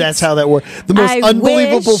right. that's how that worked. The most I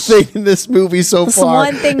unbelievable wish thing in this movie so That's far.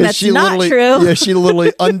 one thing is that's she not literally- true. Yeah, she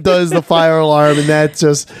literally undoes the fire alarm, and that's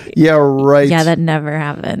just right. Yeah, that never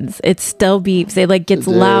happens. It still beeps. It like gets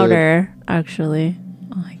Dude. louder, actually.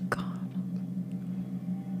 Oh my god.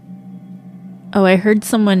 Oh, I heard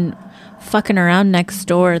someone fucking around next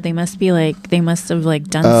door. They must have like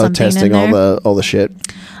done something testing in there. all the shit.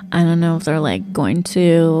 I don't know if they're like going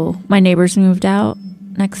to. My neighbors moved out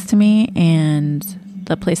next to me, and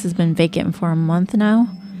the place has been vacant for a month now.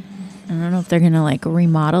 I don't know if they're gonna like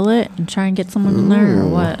remodel it and try and get someone in there or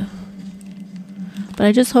what. But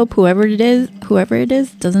I just hope whoever it is,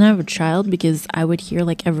 doesn't have a child, because I would hear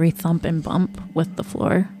like every thump and bump with the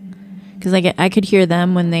floor. Because I could hear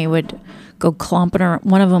them when they would go clomping around.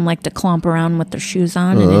 One of them liked to clomp around with their shoes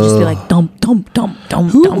on, and it'd just be like dump, dump, dump,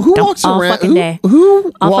 dump, Who dump, dump walks all around? fucking day.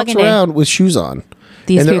 Who All walks fucking day. around with shoes on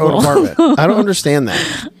These in their own people. apartment? I don't understand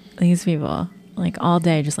that. These people, like all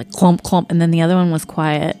day, just like clump, clump, and then the other one was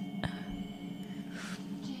quiet.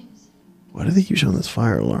 James, Why do they use on this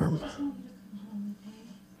fire alarm? I want you to come home with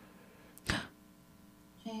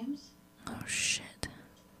me. James? Oh shit!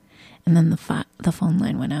 And then the phone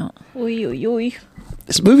line went out. Oy, oy, oy.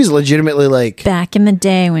 This movie's legitimately like. Back in the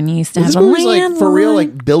day when you used to This have a movie's like for real, landline.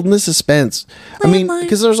 like building the suspense. I mean, Landline.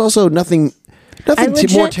 because there's also nothing more.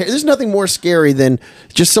 legit- There's nothing more scary than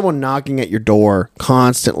just someone knocking at your door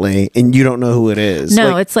constantly, and you don't know who it is.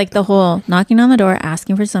 No, Like, it's like the whole knocking on the door,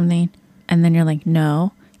 asking for something, and then you're like,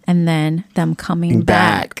 no, and then them coming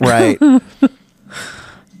back. right?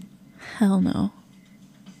 Hell no.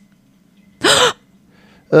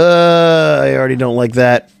 I already don't like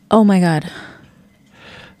that. Oh my god.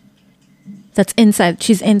 That's inside.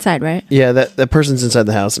 She's inside, right? Yeah, that person's inside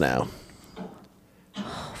the house now,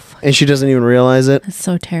 and she doesn't even realize it. That's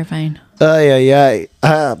so terrifying. Yeah.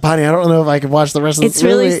 Bonnie, I don't know if I can watch the rest of this It's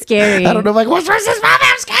really movie. scary. I don't know if I can watch the rest of this movie.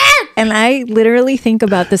 I'm scared. And I literally think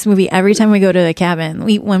about this movie every time we go to the cabin.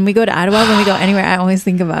 When we go to Ottawa, when we go anywhere, I always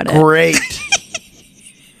think about it. Great.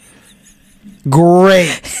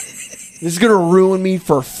 Great. This is going to ruin me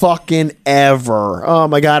for fucking ever. Oh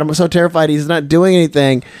my God. I'm so terrified he's not doing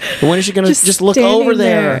anything. And when is she going to just look standing over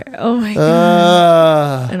there? Oh my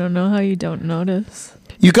god. Uh, I don't know how you don't notice.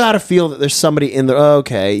 you got to feel that there's somebody in the,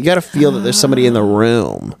 okay. You got to feel that there's somebody in the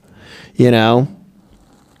room, you know?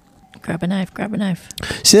 Grab a knife. Grab a knife.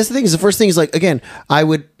 See, that's the thing. Is the first thing is like, again, I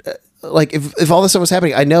would like if all this stuff was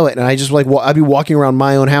happening, I know it, and I just like I'd be walking around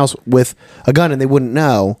my own house with a gun, and they wouldn't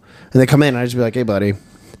know, and they come in, and I'd just be like, hey, buddy.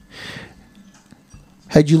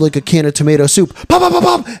 How'd you like a can of tomato soup? Pop, pop, pop,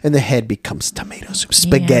 pop. And the head becomes tomato soup.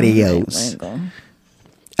 SpaghettiOs. Yeah,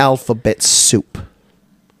 Alphabet soup.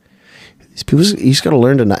 These people, you just got to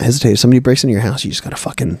learn to not hesitate. If somebody breaks into your house, you just got to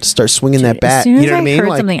fucking start swinging that bat. As soon as You know what I mean? heard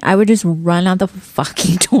Like, something, I would just run out the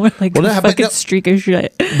fucking door like Well, a no, but fucking no- streak of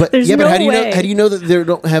shit. but There's yeah, but no how do you know? way. How do you know that they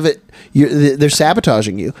don't have it? They're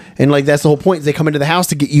sabotaging you, and like that's the whole point. They come into the house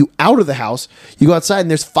to get you out of the house. You go outside, and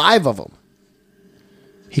there's 5 of them.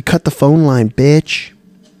 He cut the phone line, bitch.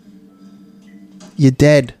 You're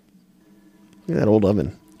dead. Look at that old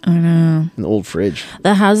oven. I know. An old fridge.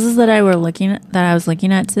 The houses that I was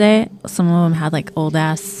looking at today, some of them had like old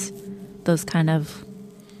ass, those kind of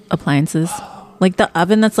appliances, like the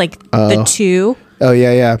oven that's like the 2. Oh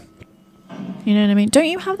yeah, yeah. You know what I mean? Don't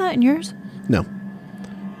you have that in yours? No.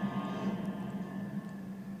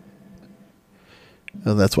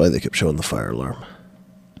 Oh, that's why they kept showing the fire alarm.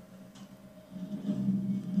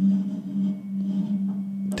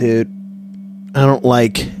 Dude, I don't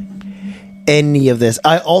like any of this.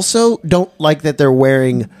 I also don't like that they're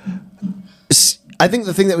wearing. I think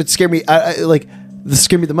the thing that would scare me,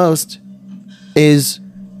 scare me the most, is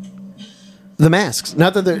the masks.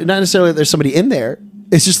 Not necessarily that there's somebody in there.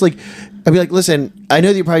 It's just like I'd be like, listen, I know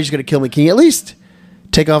that you're probably just gonna kill me. Can you at least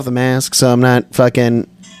take off the mask so I'm not fucking,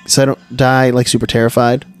 so I don't die like super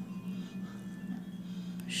terrified?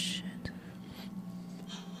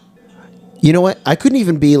 You know what? I couldn't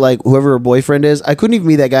even be like whoever her boyfriend is. I couldn't even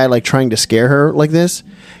be that guy like trying to scare her like this,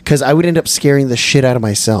 because I would end up scaring the shit out of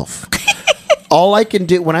myself. All I can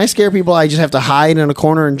do when I scare people, I just have to hide in a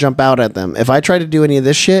corner and jump out at them. If I try to do any of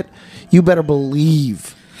this shit, you better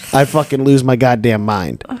believe I fucking lose my goddamn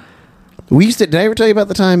mind. We used to. Did I ever tell you about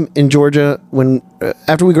the time in Georgia when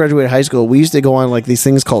after we graduated high school, we used to go on like these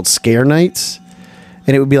things called scare nights,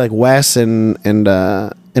 and it would be like Wes and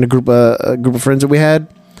a group of friends that we had.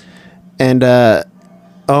 And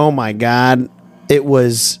oh my god, it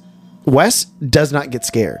was Wes does not get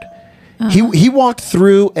scared. He walked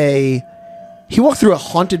through a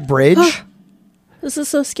haunted bridge. This is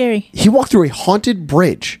so scary. He walked through a haunted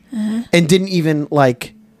bridge and didn't even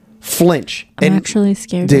like flinch. I'm And, actually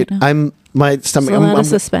scared. dude, right now. my stomach. It's a lot of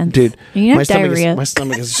suspense. Dude. You have stomach diarrhea. my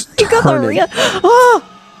stomach is You got turning. diarrhea. Oh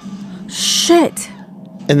shit!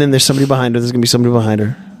 And then there's somebody behind her. There's gonna be somebody behind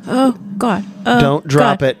her. Oh god! Don't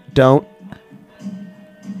drop it. Don't.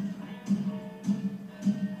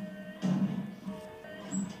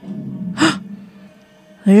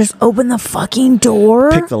 They just open the fucking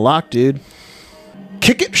door. Pick the lock, dude.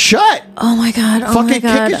 Kick it shut. Oh my god! Oh Fucking my kick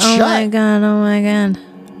god! it Oh my shut. god! Oh my god!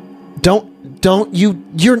 Don't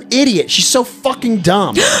you're an idiot. She's so fucking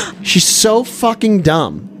dumb. She's so fucking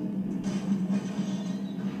dumb.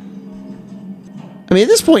 I mean, at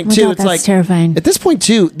this point Oh my too, God, it's that's like terrifying. At this point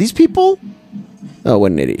too, these people. Oh,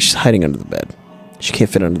 what an idiot! She's hiding under the bed. She can't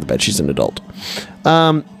fit under the bed. She's an adult.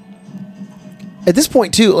 At this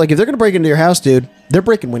point too, like if they're gonna break into your house, dude, they're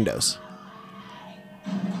breaking windows.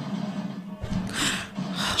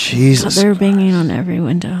 Jesus. They're banging on every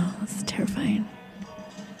window. That's terrifying.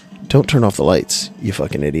 Don't turn off the lights, you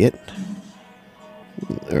fucking idiot.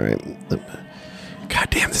 All right. God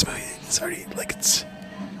damn, this movie is already like it's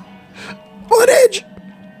on edge.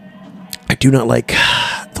 I do not like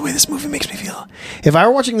the way this movie makes me feel. If I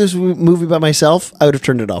were watching this movie by myself, I would have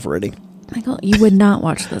turned it off already. Michael, you would not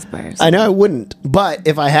watch this by yourself. I know I wouldn't, but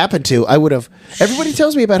if I happened to, I would have. Everybody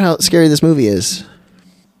tells me about how scary this movie is.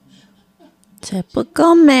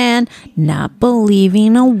 Typical man not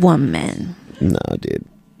believing a woman. No, dude.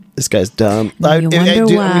 This guy's dumb. You wonder dude, I'm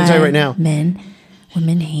why going to tell you right now.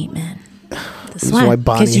 women hate men. This is why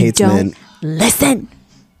Bonnie 'Cause you hates don't men. Listen.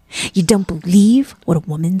 You don't believe what a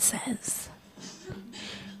woman says.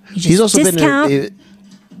 You just He's also discount been.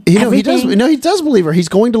 He does. everything. No, he does believe her. He's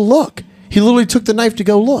going to look. He literally took the knife to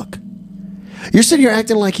go look. You're sitting here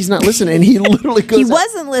acting like he's not listening, and he literally goes. He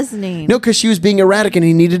wasn't listening. No, because she was being erratic, and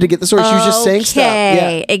he needed to get the story. She was just saying stuff.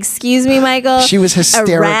 Okay. Yeah. Excuse me, Michael. She was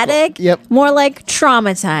hysterical. Erratic? Yep. More like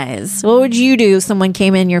traumatized. What would you do if someone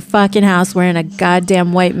came in your fucking house wearing a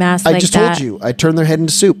goddamn white mask I like just that? told you. I turned their head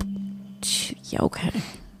into soup. Yeah, okay.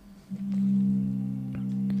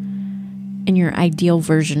 In your ideal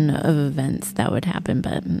version of events, that would happen,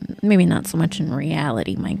 but maybe not so much in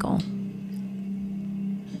reality, Michael.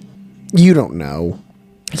 You don't know.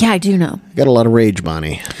 Yeah, I do know. You got a lot of rage,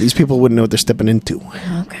 Bonnie. These people wouldn't know what they're stepping into.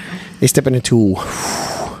 Okay. They're stepping into How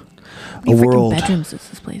a many freaking world bedrooms does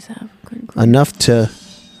this place have? Good grief. enough to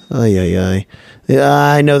Ay, ay, ay. Yeah,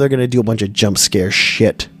 I know they're going to do a bunch of jump scare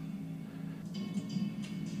shit.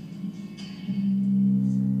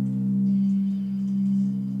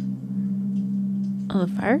 Oh, the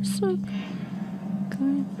fire's still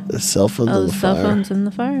going? The cell phone's Oh, on the the cell fire. phone's in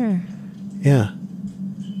the fire. Yeah.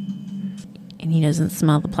 And he doesn't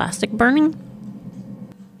smell the plastic burning?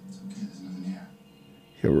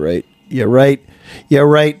 You're right. You're right. You're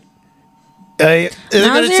right.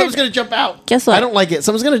 Someone's going to jump out. Guess what? I don't like it.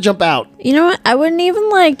 Someone's going to jump out. You know what? I wouldn't even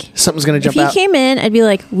like... Something's going to If jump he out. came in, I'd be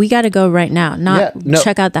like, we got to go right now. Not Yeah, no.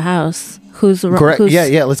 check out the house. Who's Correct. Who's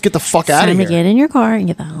Yeah. Let's get the fuck out of time here. to get in your car and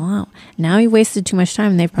get the hell out. Now he wasted too much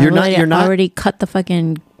time. They probably you're not- already cut the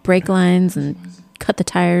fucking brake lines and cut the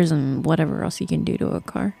tires and whatever else you can do to a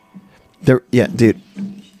car. Yeah, dude.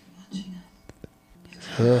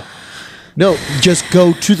 No, just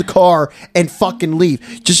go to the car and fucking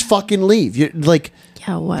leave. Just fucking leave. You're like,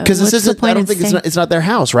 Yeah, what? because this what's the isn't. point I don't in think staying? it's not their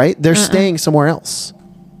house, right? They're staying somewhere else.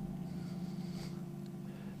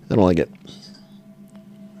 I don't like it.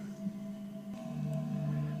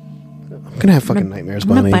 I'm gonna have fucking nightmares, I'm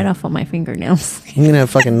gonna Bonnie. bite off all my fingernails. I'm gonna have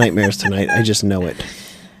fucking nightmares tonight. I just know it.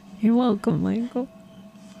 You're welcome, Michael.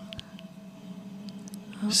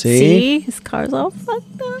 See? His car's all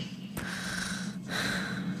fucked up.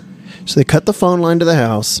 So they cut the phone line to the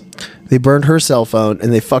house. They burned her cell phone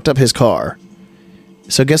and they fucked up his car.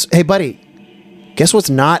 So hey buddy, guess what's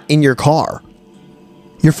not in your car?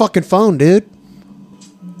 Your fucking phone, dude.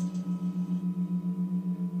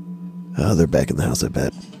 Oh, they're back in the house, I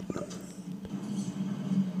bet.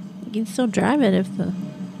 You can still drive it if the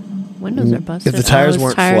windows are busted. If the tires his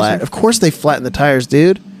weren't tires flat. are- Of course they flatten the tires,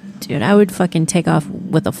 dude. Dude, I would fucking take off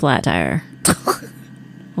with a flat tire.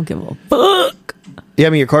 I'll give a fuck. Yeah, I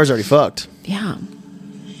mean your car's already fucked. Yeah.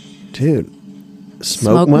 Dude.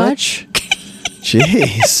 Smoke much?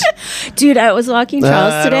 Jeez. Dude, I was walking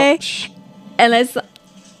Charles I today don't- and I saw.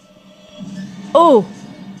 Oh,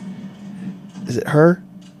 Is it her?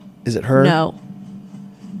 Is it her? no.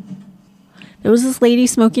 There was this lady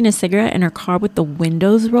smoking a cigarette in her car with the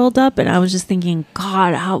windows rolled up, and I was just thinking,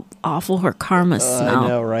 God, how awful her car must smell. I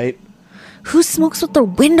know, right? Who smokes with their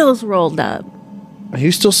windows rolled up?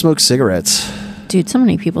 You still smoke cigarettes. Dude, so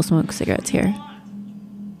many people smoke cigarettes here.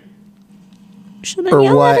 Should I Or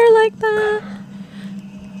yell what? at her like that?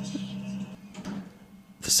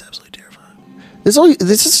 This is absolutely terrifying.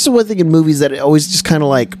 This is one thing in movies that it always just kind of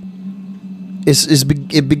like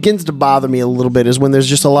it begins to bother me a little bit is when there's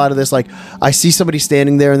just a lot of this, like I see somebody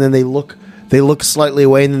standing there and then they look slightly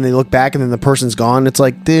away and then they look back and then the person's gone. It's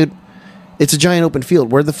like, dude, it's a giant open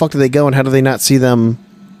field. Where the fuck do they go and how do they not see them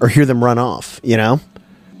or hear them run off? You know,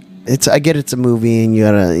 I get it's a movie and you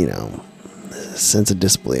gotta sense of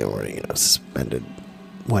disbelief or suspended,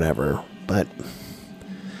 whatever. But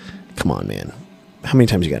come on, man, how many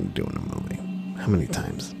times you got to do in a movie? How many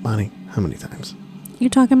times, Bonnie? How many times? You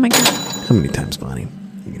talking, Michael? How many times, Bonnie?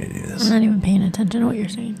 You gonna do this? I'm not even paying attention to what you're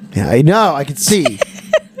saying. Yeah, I know. I can see.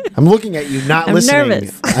 I'm looking at you, not I'm listening.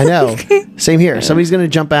 nervous. I know. Same here. Somebody's gonna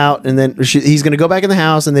jump out, and then he's gonna go back in the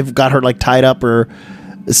house, and they've got her like tied up or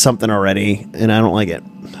something already, and I don't like it.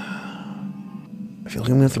 I feel like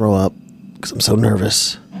I'm gonna throw up because I'm so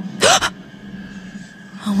nervous.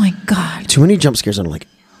 Oh my God. Too many jump scares. I'm like,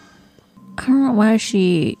 I don't know why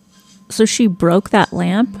so she broke that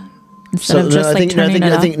lamp instead of just turning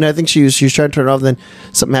it off? I think she was trying to turn it off, and then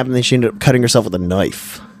something happened, and she ended up cutting herself with a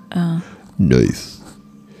knife. Oh. Nice.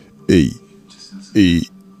 A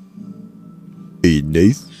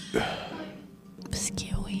nice.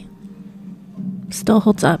 Skewy. Still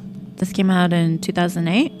holds up. This came out in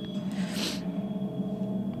 2008.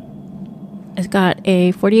 It's got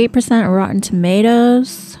a 48% Rotten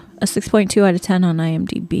Tomatoes, a 6.2 out of 10 on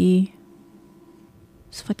IMDb.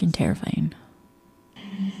 It's fucking terrifying.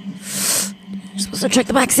 You're supposed to check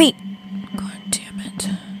the back seat. God damn it.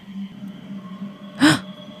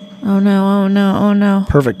 Oh no, oh no, oh no.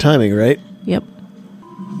 Perfect timing, right? Yep.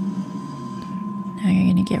 Now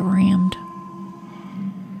you're gonna get rammed.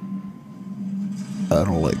 I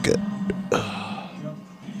don't like it.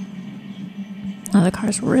 Oh, the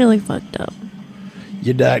car's really fucked up.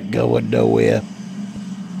 You're not going nowhere.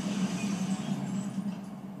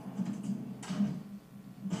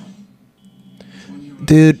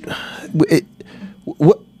 Dude,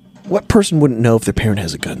 what person wouldn't know if their parent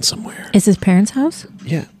has a gun somewhere? Is his parents' house?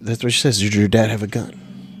 Yeah, that's what she says. Did your dad have a gun?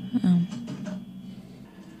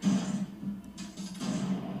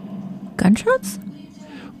 Gunshots?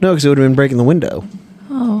 No, because it would have been breaking the window.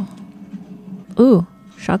 Oh. Ooh,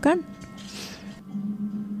 shotgun?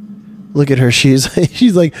 Look at her. She's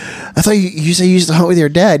like, I thought you said you used to hunt with your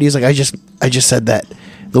dad. He's like, I just said that.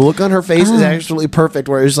 The look on her face is absolutely perfect.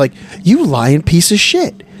 Where it was like, you lying piece of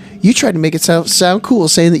shit. You tried to make it sound cool,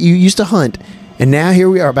 saying that you used to hunt, and now here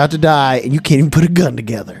we are about to die, and you can't even put a gun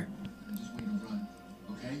together.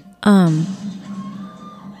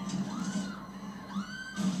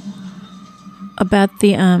 About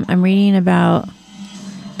the I'm reading about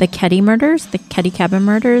the Ketty murders, the Ketty cabin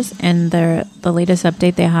murders, and the latest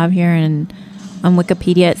update they have here on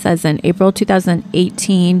Wikipedia. It says in April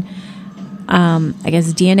 2018, I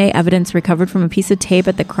guess DNA evidence recovered from a piece of tape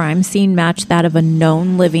at the crime scene matched that of a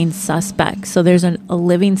known living suspect. So there's a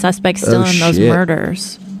living suspect still in those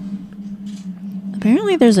murders.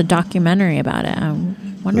 Apparently, there's a documentary about it. I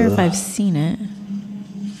wonder if I've seen it.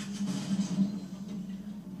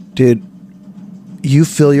 Dude, you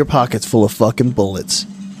fill your pockets full of fucking bullets.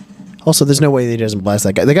 Also, there's no way that he doesn't blast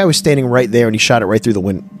that guy. The guy was standing right there, and he shot it right through the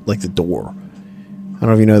door. I don't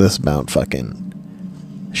know if you know this about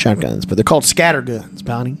fucking shotguns, but they're called scatter guns,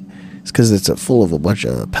 Bonnie. It's because it's full of a bunch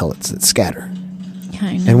of pellets that scatter. Yeah,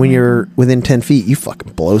 I know. And when you're within 10 feet, you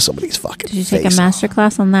fucking blow somebody's fucking face. Did you take a master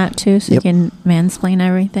class on that too, so you can mansplain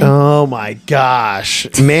everything? Oh my gosh,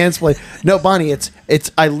 mansplain! No, Bonnie, it's.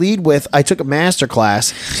 I lead with I took a master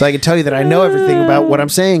class, so I can tell you that I know everything about what I'm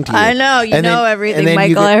saying to you. I know you And know then- everything, and then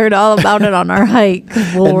Michael. I heard all about it on our hike. Good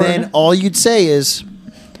And Lord. then all you'd say is,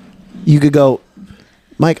 you could go,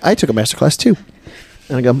 Mike, I took a master class too,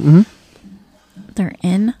 and I go, mm-hmm. They're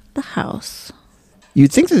in the house.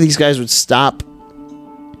 You'd think that these guys would stop.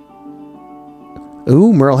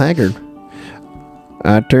 Ooh, Merle Haggard.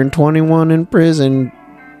 I turned 21 in prison,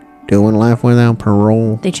 doing life without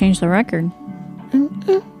parole. They changed the record.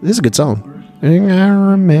 This is a good song. And I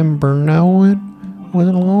remember knowing with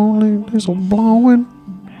a lonely whistle blowing.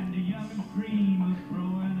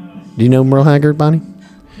 Do you know Merle Haggard, Bonnie?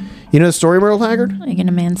 You know the story of Merle Haggard? Are you going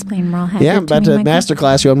to mansplain Merle Haggard? Yeah, I'm about me, to Michael? master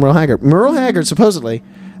class you on Merle Haggard. Merle Haggard, supposedly.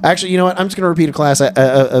 Actually, you know what? I'm just going to repeat a class.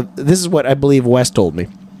 This is what I believe Wes told me.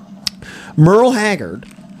 Merle Haggard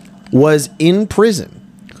was in prison,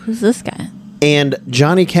 Who's this guy? and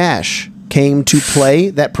Johnny Cash came to play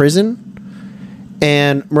that prison,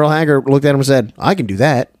 and Merle Haggard looked at him and said, I can do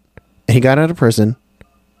that. And he got out of prison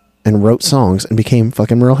and wrote songs and became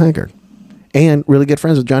fucking Merle Haggard. And really good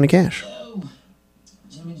friends with Johnny Cash.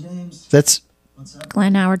 Jimmy James. That's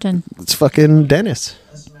Glenn Howerton. fucking Dennis.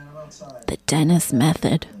 The Dennis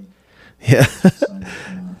method. Yeah.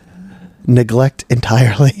 Neglect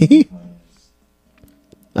entirely.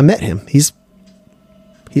 I met him. He's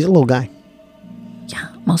a little guy. Yeah,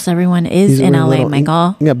 most everyone is He's a in really LA, little-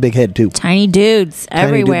 Michael. He got a big head too. Tiny dudes Tiny dude,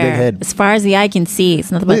 everywhere. big head. As far as the eye can see,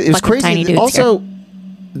 it's nothing but It was fucking crazy. tiny dudes. Also,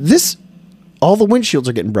 here. all the windshields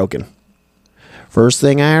are getting broken. First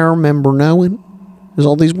thing I remember knowing is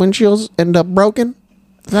all these windshields end up broken.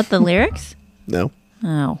 Is that the lyrics? No.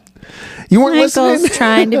 Oh. You weren't Michael's listening?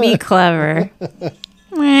 trying to be clever.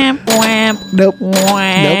 Whamp, whamp, Nope.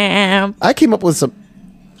 whamp. I came up with some.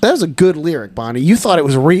 That was a good lyric, Bonnie. You thought it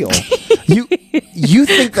was real. you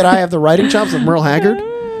think that I have the writing chops of Merle Haggard?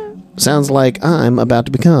 Sounds like I'm about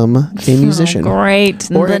to become a musician. Oh, great.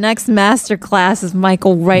 Or- The next master class is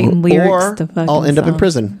Michael writing lyrics Or to fucking I'll end up in songs.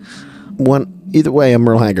 prison. Either way, I'm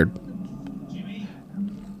Merle Haggard.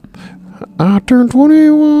 I turned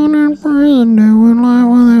 21 in prison doing life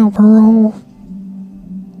without parole.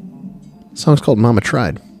 Song's called Mama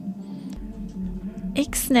Tried.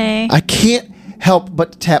 Ixnay. I can't help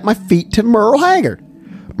but tap my feet to Merle Haggard.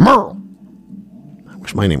 Merle. I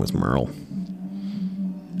wish my name was Merle.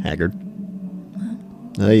 Haggard.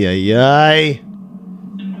 Ay, ay, ay.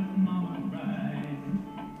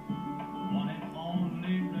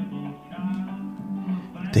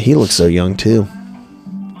 He looks so young too.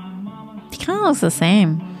 He kind of looks the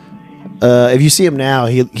same. If you see him now,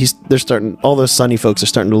 they're starting. All those Sunny folks are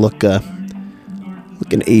starting to look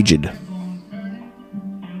looking aged.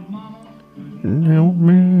 You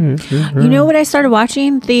know what I started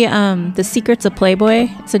watching? The Secrets of Playboy.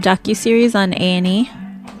 It's a docuseries on A&E.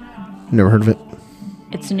 Never heard of it.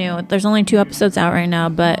 It's new. There's only 2 episodes out right now,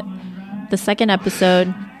 but the second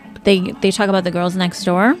episode, they talk about the girls next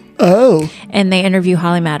door, Oh. and they interview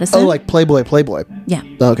Holly Madison. Oh, like Playboy. Yeah.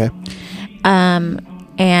 Oh, okay.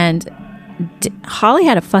 And Holly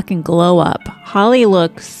had a fucking glow up. Holly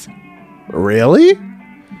looks. Really?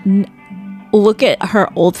 Look at her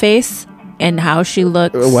old face and how she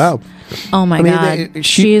looks. Oh, wow. Oh my god.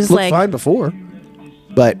 She She's looked like fine before,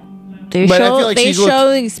 but they but I show feel like they she's looked-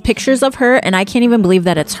 show these pictures of her, and I can't even believe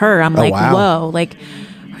that it's her. I'm like, wow. whoa, like.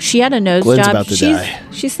 She had a nose Glenn's job. about to die.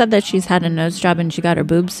 She said that she's had a nose job and she got her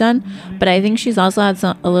boobs done, but I think she's also had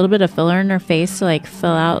a little bit of filler in her face to like fill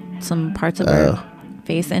out some parts of her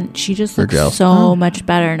face, and she just looks gel. so much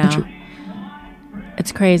better now.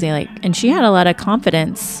 It's crazy. Like, and she had a lot of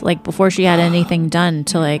confidence, like, before she had anything done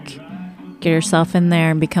to, like, get herself in there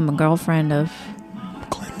and become a girlfriend of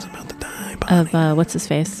Clem's about to die. Bonnie. of what's his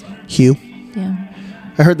face? Hugh. Yeah.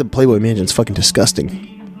 I heard the Playboy Mansion's fucking disgusting.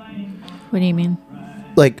 What do you mean?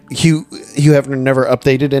 Like Hugh Hefner never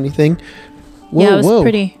updated anything. Whoa, Yeah, it was whoa.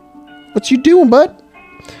 pretty. What you doing, bud?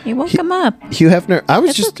 You woke him up. Hugh Hefner. I was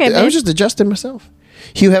That's just okay, I was babe. just adjusting myself.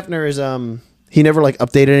 Hugh Hefner is he never like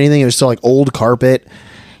updated anything. It was still like old carpet.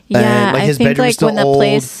 Yeah, like, I his think bedroom's like still when the old.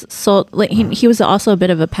 place sold, like he was also a bit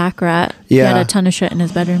of a pack rat. He Yeah. had a ton of shit in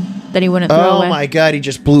his bedroom that he wouldn't throw Oh away. my god, he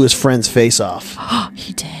just blew his friend's face off.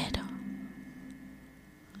 He did.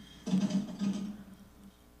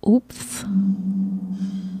 Oops.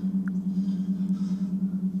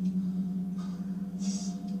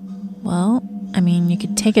 Well, I mean, you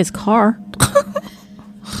could take his car.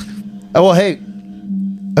 Oh well, hey.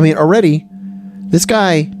 I mean, already this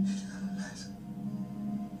guy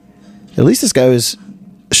at least this guy was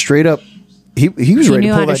straight up he was ready knew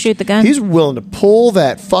to how pull to that shoot the gun. He was willing to pull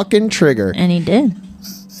that fucking trigger. And he did.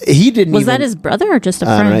 He didn't Was even that his brother or just a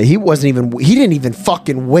I don't know. friend? He didn't even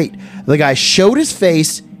fucking wait. The guy showed his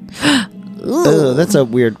face. Ugh, that's a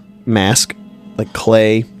weird mask. Like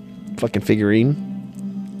clay fucking figurine.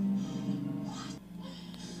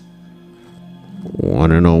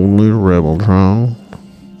 One and only rebel child.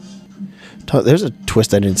 There's a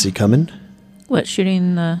twist I didn't see coming. What,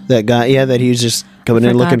 shooting the... That guy, yeah, that he was just coming in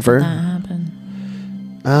Forgot looking that for. that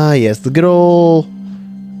happened. Ah, yes, the good old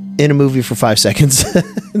in a movie for 5 seconds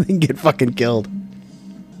and then get fucking killed.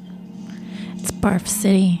 It's Barf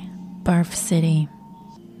City. Barf City.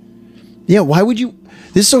 Yeah, why would you?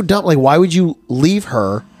 This is so dumb. Like, why would you leave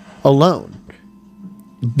her alone?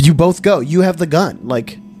 You both go. You have the gun.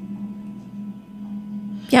 Like,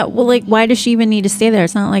 Yeah, well, like, why does she even need to stay there?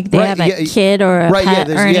 It's not like they Right, have a yeah, kid or a right? Yeah, pet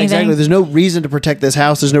there's, or yeah, anything. exactly. There's no reason to protect this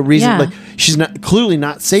house. There's no reason. Yeah. Like, she's not clearly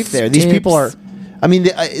not safe there. These people are. Stoops. I mean,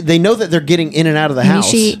 they know that they're getting in and out of the Maybe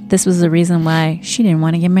house. this was the reason why she didn't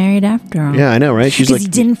want to get married after all. Yeah, I know, right? She's Because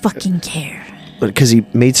like, he didn't fucking care. because he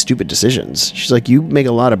made stupid decisions. She's like, you make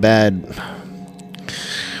a lot of bad.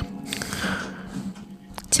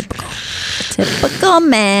 Typical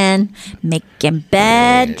man making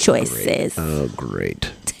bad choices. Oh,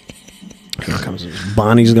 great. Here comes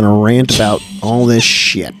Bonnie's gonna rant about all this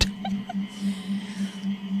shit.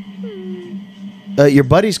 Your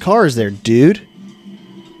buddy's car is there, dude.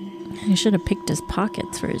 He should have picked his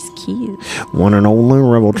pockets for his keys. One and only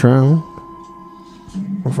rebel child.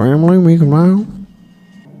 A family we can buy.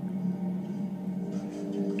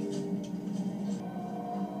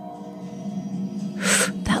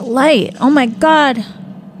 That light. Oh my god.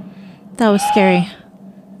 That was scary.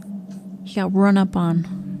 He got run up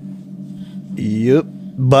on. Yep.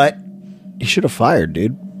 But you should have fired,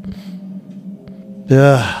 dude.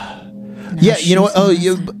 Ugh. Yeah, you know what? Oh,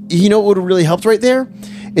 you know what would have really helped right there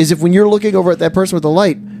is if when you're looking over at that person with the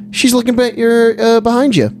light, she's looking at your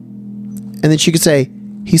behind you, and then she could say,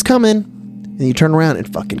 "He's coming," and you turn around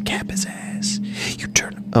and fucking cap his ass. You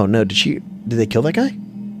turn. Oh no! Did they kill that guy?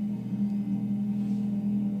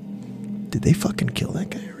 Did they fucking kill that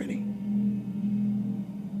guy already?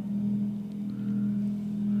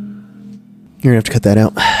 You're gonna have to cut that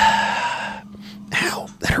out. Ow!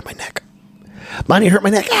 That hurt my neck. Bonnie hurt my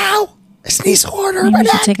neck. Ow! I sneezed so hard. Hurt Maybe my we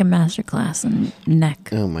should neck. take a master class in neck.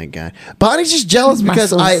 Oh my god, Bonnie's just jealous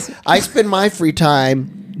because Muscles. I spend my free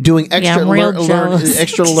time doing extra I'm real jealous.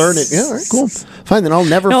 extra learning. Yeah, all right, cool, fine. Then I'll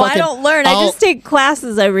never. No, fucking, I don't learn. I just take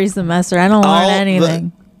classes every semester. I don't I'll- learn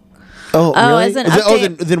anything. Oh, really? as an Oh,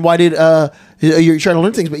 update- then why did you're trying to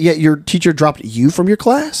learn things, but yet your teacher dropped you from your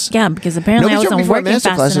class? Yeah, because apparently Nobody I dropped me wasn't from my working master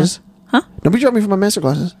fast classes. enough. Huh? Nobody dropped me from my master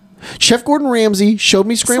classes. Chef Gordon Ramsay showed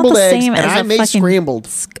me It's not scrambled the eggs, same and as I a made fucking scrambled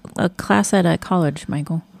a class at a college,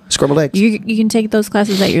 Michael. scrambled eggs. You can take those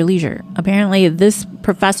classes at your leisure. Apparently, this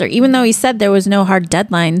professor, even though he said there was no hard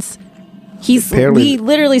deadlines, he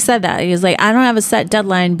literally said that. He was like, I don't have a set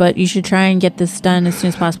deadline, but you should try and get this done as soon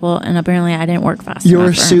as possible. And apparently, I didn't work fast Your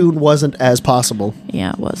enough for him. soon wasn't as possible.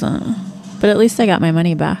 Yeah, it wasn't. But at least I got my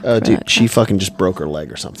money back. Oh, for dude, that she class. fucking just broke her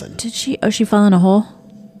leg or something. Did she? Oh, she fell in a hole?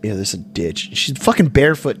 Yeah, there's a ditch. She's fucking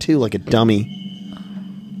barefoot too, like a dummy.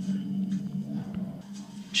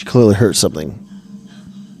 She clearly hurt something.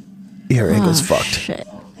 Yeah, her ankle's fucked. Shit.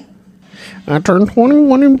 I turned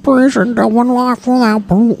 21 in prison, no one life without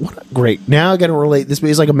parole. Great. Now I got to relate. This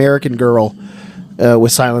is like American Girl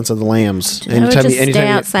with Silence of the Lambs. I would just stay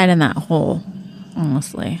outside in that hole.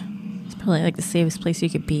 Honestly, it's probably like the safest place you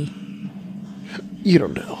could be. You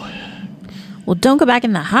don't know. Well, don't go back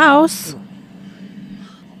in the house.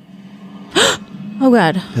 Oh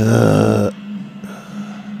God.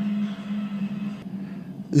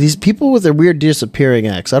 these people with their weird disappearing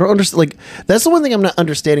acts. I don't understand. Like, that's the one thing I'm not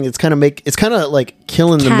understanding. It's kind of like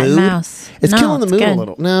killing Cat the and mood. mouse. It's No, killing the it's mood a good.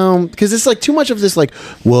 little. No, because it's like too much of this. Like,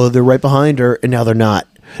 well, they're right behind her, and now they're not.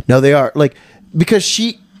 No, they are. Like, because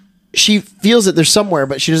she feels that they're somewhere,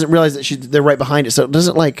 but she doesn't realize that they're right behind it. So it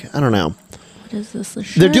doesn't, like, I don't know. What is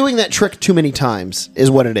this? They're doing that trick too many times, is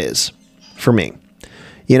what it is for me.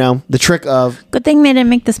 You know, the trick of Good thing they didn't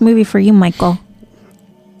make this movie for you, Michael.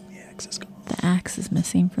 The axe is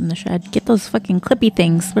missing from the shed. Get those fucking clippy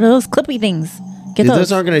things. What are those clippy things? Get dude, those.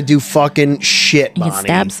 those aren't going to do fucking shit, You Bonnie. can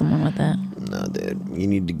stab someone with it. No, dude, you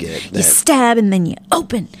need to get You that. stab and then you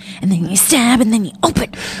open, and then you stab and then you open,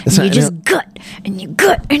 and That's you not- just gut and you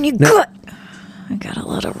gut and you gut. I got a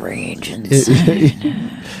lot of rage inside.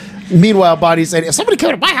 Meanwhile, Bonnie's saying, if somebody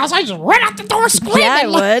came to my house, I just run out the door screaming. Yeah, I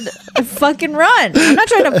would. I'd fucking run. I'm not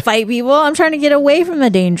trying to fight people. I'm trying to get away from the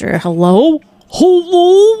danger. Hello?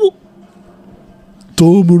 Hello?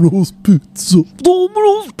 Domino's Pizza.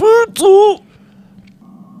 Domino's Pizza.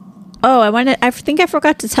 Oh, I think I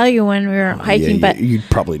forgot to tell you when we were hiking, but you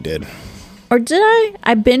probably did. or did I?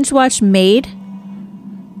 I binge watched Maid.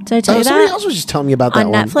 Did I tell you Somebody that? else was just telling me about that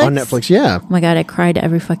On one. Netflix? On Netflix, yeah. Oh my god, I cried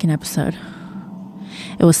every fucking episode.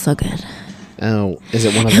 It was so good. Oh, is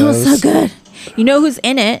it one of It those? was so good. You know who's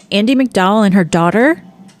in it? Andy McDowell and her daughter.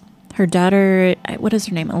 Her daughter, what is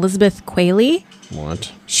her name? Elizabeth Quayle.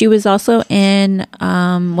 What? She was also in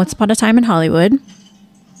Once Upon a Time in Hollywood.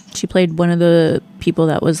 She played one of the people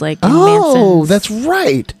that was like in Oh, Manson's- that's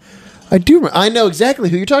right. I do. I know exactly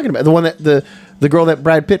who you're talking about. The one that the girl that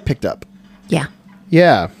Brad Pitt picked up. Yeah.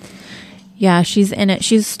 Yeah. Yeah, she's in it.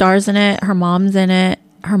 She stars in it. Her mom's in it.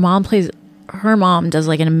 Her mom does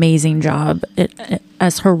like an amazing job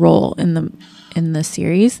as her role in the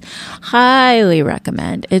series. Highly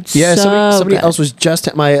recommend. It's Yeah, so somebody good. else was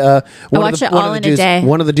just my watched it all in a day.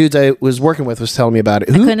 One of the dudes I was working with was telling me about it.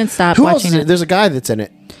 I couldn't stop who else watching is it. There's a guy that's in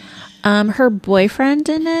it. Her boyfriend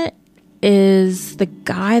in it is the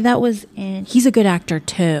guy that was in. He's a good actor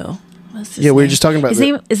too. What's his Yeah, we were name? just talking about his the-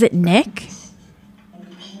 name. Is it Nick?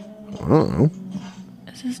 I don't know.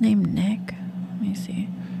 Is his name Nick? Let me see.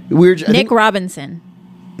 Nick Robinson.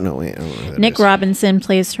 No, wait. I don't know who that Nick is. Robinson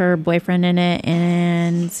plays her boyfriend in it,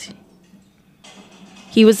 and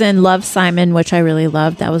he was in Love, Simon, which I really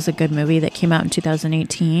loved. That was a good movie that came out in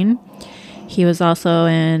 2018. He was also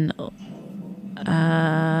in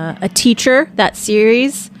A Teacher, that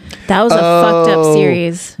series. That was a fucked up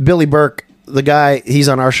series. Billy Burke, the guy, he's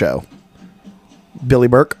on our show. Billy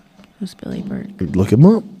Burke. Who's Billy Burke? Look him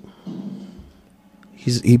up.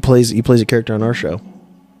 He plays a character on our show.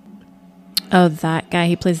 Oh, that guy.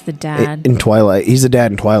 He plays the dad. In Twilight. He's the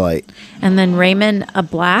dad in Twilight. And then Raymond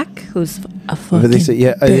Black, who's a fucking But they say,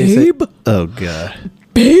 yeah, they say- babe. oh god.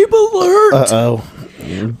 Babe alert. Uh-oh.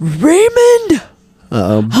 Raymond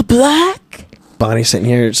a Black. Bonnie's sitting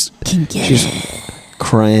here. Can get She's it.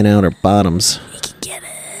 crying out her bottoms.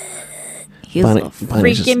 He's Bonnie- a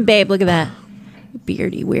Bonnie's freaking just- babe. Look at that.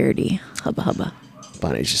 Beardy weirdy. Hubba hubba.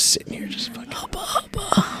 Bonnie's just sitting here just fucking.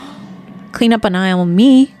 Clean up an aisle with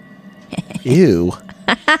me. Ew.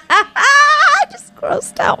 Just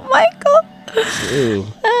grossed out Michael. Ew.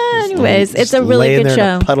 Anyways, it's Just a really laying good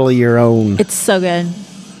there in show. a puddle of your own. It's so good.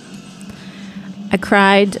 I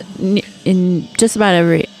cried in just about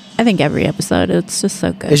every episode. It's just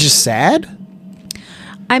so good. It's just sad.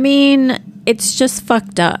 I mean, it's just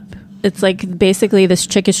fucked up. It's like basically this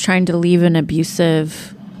chick is trying to leave an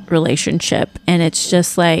abusive relationship, and it's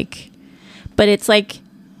just like, but it's like,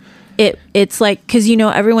 it's like, because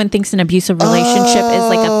everyone thinks an abusive relationship is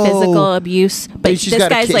like a physical abuse, but She's this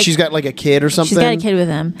got a guy's kid. like, She's got like a kid or something. she's got a kid with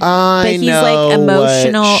him, I but he's know like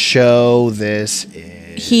emotional. what show this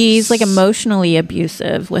is. He's like emotionally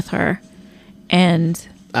abusive with her and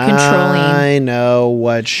controlling. I know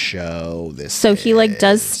what show this. So he like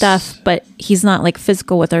does stuff, but he's not like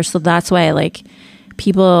physical with her. So that's why like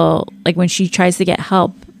people, like when she tries to get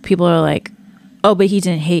help, people are like, oh, but he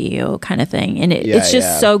didn't hate you kind of thing. And it's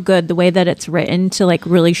just so good the way that it's written to like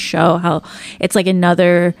really show how it's like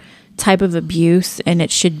another type of abuse, and it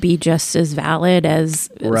should be just as valid as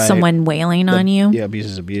someone wailing on you. Yeah, abuse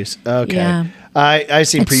is abuse. Okay. Yeah. I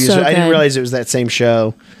seen It's previews. so I didn't good. realize it was that same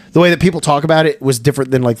show. The way that people talk about it was different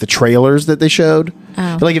than like the trailers that they showed.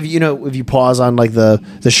 Oh. Like if you pause on like the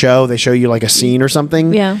show, they show you like a scene or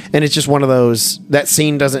something. Yeah. And it's just one of those, that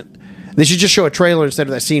scene doesn't, they should just show a trailer instead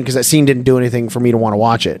of that scene, because that scene didn't do anything for me to want to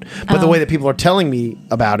watch it. But the way that people are telling me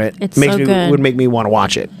about it It's so good. would make me want to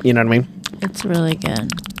watch it. You know what I mean? It's really good.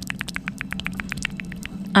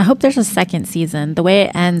 I hope there's a second season. The way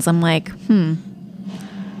it ends, I'm like,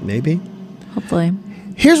 Maybe. hopefully.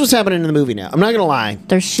 Here's what's happening in the movie now. I'm not going to lie.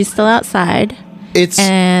 She's still outside. it's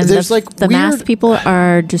And there's the, like the weird, masked people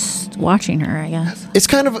are just watching her, I guess.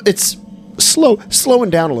 it's slowing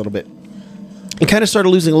down a little bit. It kind of started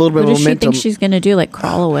losing a little bit What of does she momentum. think she's going to do? Like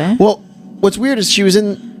crawl away? Well, what's weird is she was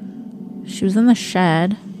in the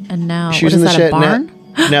shed, and now She what was is in the that? shed, A barn?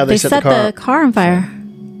 now they set the car on fire.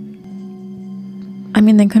 I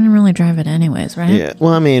mean, they couldn't really drive it anyways, right? Yeah.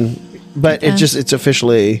 Well, I mean, but it's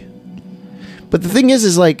officially. But the thing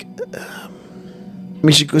is like, I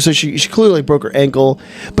mean, she clearly broke her ankle.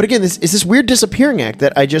 But again, this is this weird disappearing act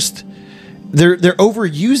that they're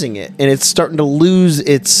overusing it, and it's starting to lose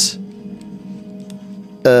its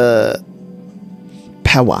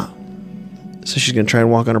power. So she's gonna try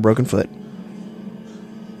and walk on her broken foot.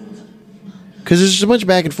 Because there's just a bunch of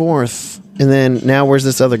back and forth, and then now where's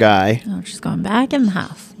this other guy? Oh, she's going back in the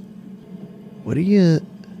house. What are you?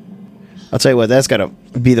 I'll tell you what, that's gotta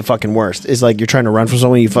be the fucking worst. Is like you're trying to run from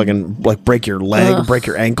someone, you fucking like break your leg, Ugh. break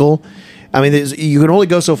your ankle. I mean, you can only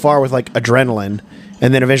go so far with like adrenaline,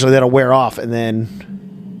 and then eventually that'll wear off, and then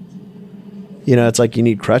it's like you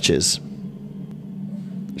need crutches.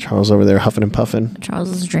 Charles over there huffing and puffing. Charles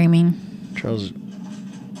is dreaming. Charles,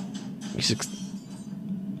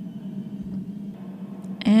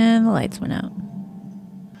 And the lights went out.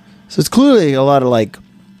 so it's clearly a lot of like.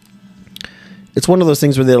 It's one of those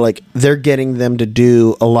things where they're getting them to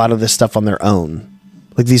do a lot of this stuff on their own.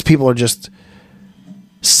 Like these people are just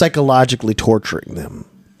psychologically torturing them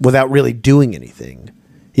without really doing anything.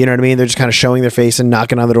 You know what I mean? They're just kind of showing their face and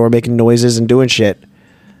knocking on the door, making noises and doing shit.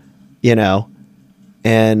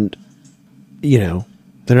 And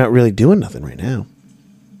they're not really doing nothing right now.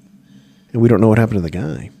 And we don't know what happened to the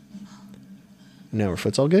guy. Now her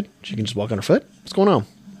foot's all good. She can just walk on her foot. What's going on?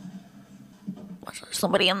 There's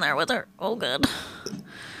somebody in there with her. Oh, good.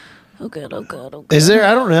 Oh, good. Oh, good. Oh, good. Is there?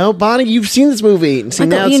 I don't know. Bonnie, you've seen this movie. And see,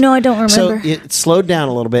 now I don't remember. So it slowed down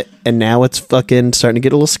a little bit, and now it's fucking starting to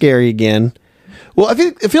get a little scary again. Well, I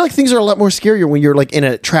feel like things are a lot more scarier when you're like in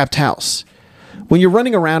a trapped house. When you're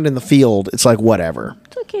running around in the field, it's like whatever.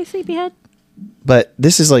 It's okay, sleepyhead. But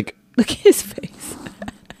this is like... Look at his face.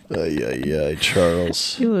 Yeah,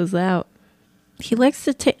 Charles. He was out. He likes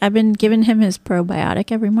to take... I've been giving him his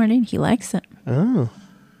probiotic every morning. He likes it. Oh.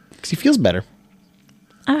 Because he feels better.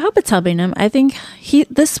 I hope it's helping him. I think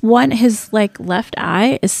his like left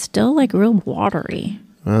eye is still like real watery.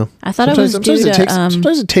 Oh. I thought it was due to...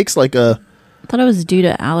 sometimes it takes like a... I thought it was due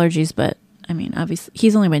to allergies, but I mean, obviously,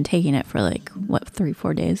 he's only been taking it for like,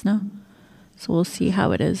 3-4 days now. So we'll see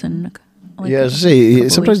how it is in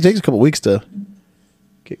sometimes it takes a couple weeks to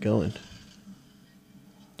get going.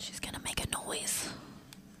 She's going to make a noise.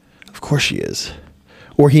 Of course she is.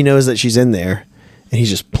 Or he knows that she's in there, and he's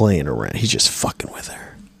just playing around. He's just fucking with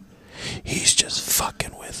her. He's just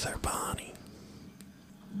fucking with her, Bonnie.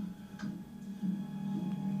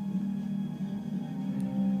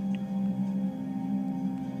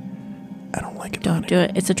 I don't like it. Don't do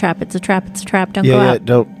it. It's a trap. It's a trap. It's a trap. Don't Yeah, go yeah, out.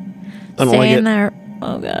 don't. I don't Stay like in it. there.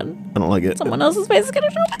 Oh, God. I don't like it. Someone else's face is going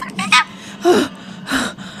to show up.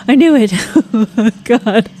 I knew it. Oh,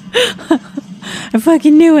 God. I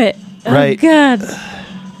fucking knew it. Oh, Right. God. This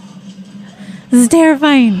is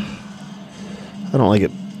terrifying. I don't like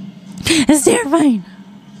it. It's terrifying.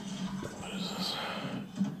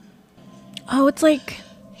 Oh, it's like...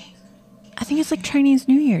 I think it's like Chinese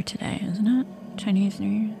New Year today, isn't it? Chinese New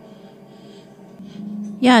Year?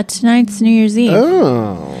 Yeah, tonight's New Year's Eve.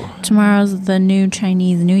 Oh. Tomorrow's the new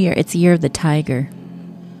Chinese New Year. It's Year of the Tiger.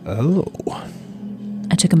 Oh.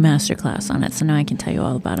 I took a master class on it, so now I can tell you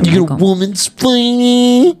all about it. You're a woman's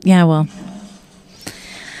splaining. Yeah, well.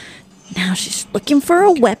 Now she's looking for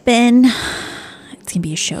a weapon. It's going to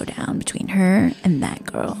be a showdown between her and that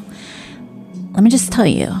girl. Let me just tell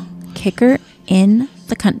you. Kick her in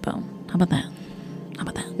the cunt bone. How about that? How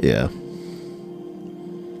about that? Yeah.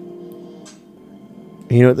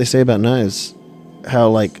 You know what they say about knives? How,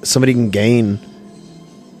 like, somebody can gain,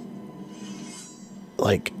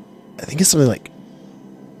 like, I think it's something like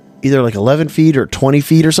either like 11 feet or 20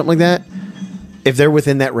 feet or something like that. If they're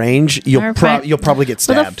within that range, you'll probably get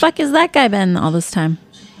stabbed. Where the fuck has that guy been all this time?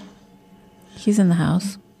 He's in the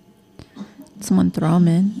house. Someone throw him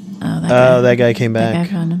in. Oh, that guy came That back.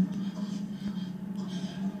 guy found him.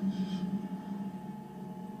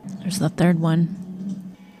 There's the third one.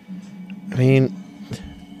 I mean,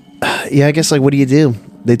 yeah, I guess, like, what do?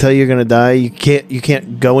 They tell you you're gonna die. You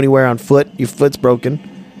can't go anywhere on foot. Your foot's broken.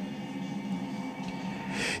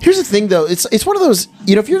 Here's the thing, though. It's one of those,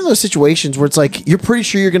 if you're in those situations where it's like you're pretty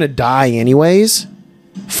sure you're gonna die anyways,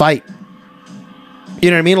 fight. You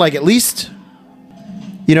know what I mean? Like, at least,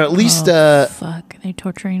 Fuck, they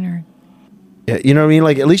torturing her. yeah, you know what I mean?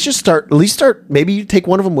 Like, at least start. Maybe you take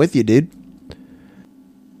one of them with you, dude.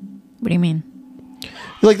 What do you mean?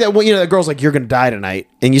 Like that, well, that girl's like, you're gonna die tonight,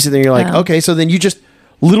 and you sit there and you're like, okay, so then you just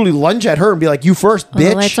literally lunge at her and be like, you first, bitch.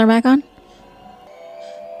 The lights are back on?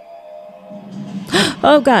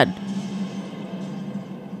 Oh, God.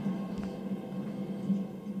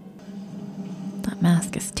 That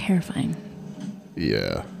mask is terrifying.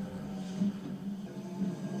 Yeah.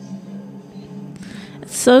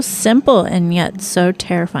 It's so simple and yet so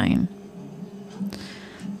terrifying.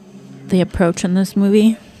 The approach in this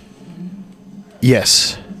movie.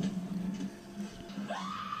 Yes.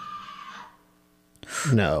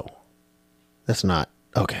 No. That's not.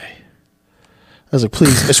 Okay. I was like,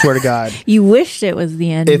 please, I swear to God. You wished it was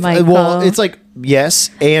the end, Michael. Well, it's like, yes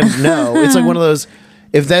and no. It's like one of those,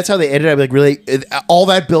 if that's how they ended, I'd be like, really? All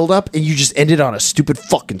that build up and you just ended on a stupid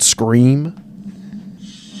fucking scream?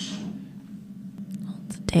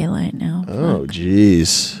 It's daylight now. Oh,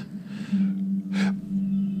 jeez.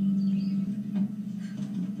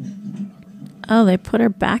 Oh, they put her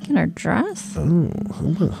back in her dress? Oh.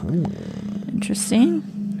 Interesting.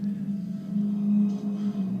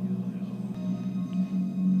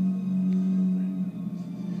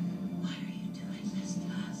 Why are you doing this to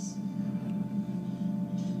us?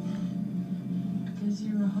 Because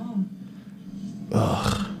you were home.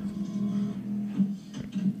 Ugh.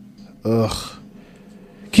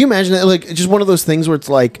 Can you imagine that? Like, just one of those things where it's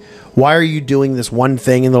like, why are you doing this one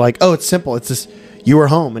thing? And they're like, oh, it's simple. It's this, you were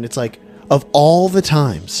home. And it's like, of all the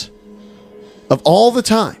times. Of all the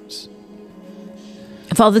times.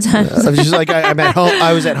 I was just like, I'm at home.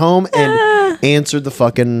 I was at home and answered the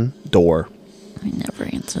fucking door. I never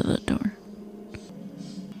answer the door.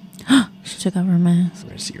 She took off her mask. I'm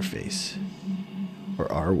going to see your face. Or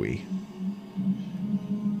are we?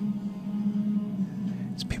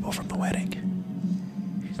 It's people from the wedding.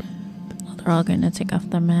 They're all going to take off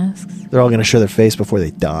their masks. They're all going to show their face before they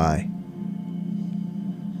die.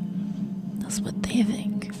 That's what they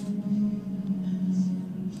think.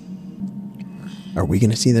 Are we going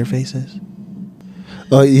to see their faces?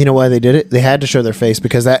 Oh, you know why they did it? They had to show their face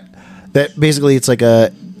because that basically it's like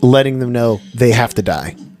a letting them know they have to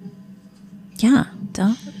die. Yeah,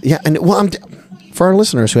 duh. Yeah, and well, for our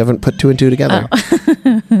listeners who haven't put two and two together.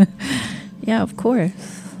 Oh. Yeah, of course.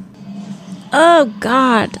 Oh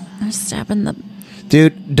God, they're stabbing the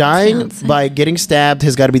Dude, dying fiance. by getting stabbed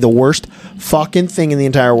has got to be the worst fucking thing in the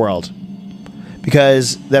entire world.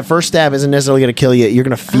 Because that first stab isn't necessarily going to kill you. You're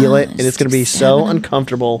going to feel it, and it's going to be so stabbing.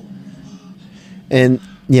 uncomfortable. And,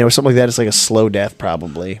 something like that is like a slow death,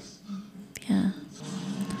 probably. Yeah.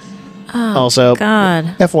 Oh, Also, God.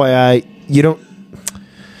 FYI, you're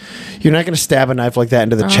not going to stab a knife like that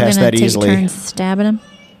into the They're all chest gonna that take easily. turns stabbing him.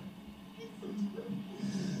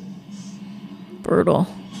 Brutal.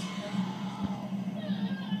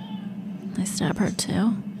 They stab her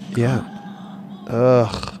too. Yeah.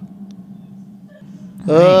 Ugh.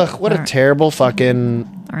 Ugh, what a Alright. terrible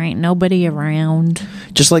fucking... There ain't nobody around.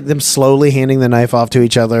 Just like them slowly handing the knife off to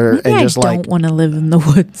each other Maybe and I just like... don't want to live in the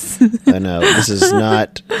woods. I know, this is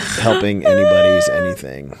not helping anybody's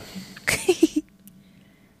anything. They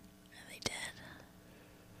did.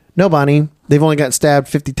 No, Bonnie. They've only got stabbed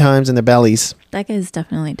 50 times in their bellies. That guy's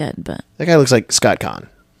definitely dead, but That guy looks like Scott Conn.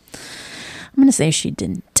 I'm gonna say she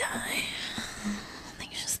didn't die. I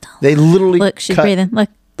think she's still. They literally Look, she's cut... breathing. Look.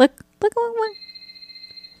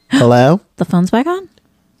 Hello? The phone's back on.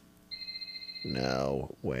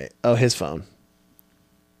 No, wait. Oh, his phone.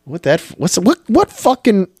 What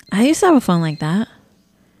fucking... I used to have a phone like that.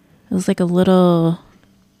 It was like a little.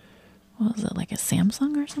 What was it? Like a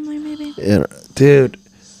Samsung or something, maybe? Yeah, dude.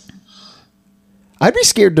 I'd be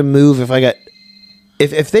scared to move if I got...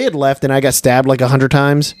 If they had left and I got stabbed like 100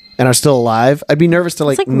 times and I was still alive, I'd be nervous to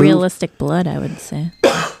It's like move. realistic blood, I would say.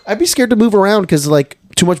 I'd be scared to move around because like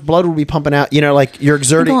too much blood would be pumping out. Like you're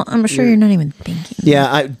exerting. Well, I'm sure you're not even thinking.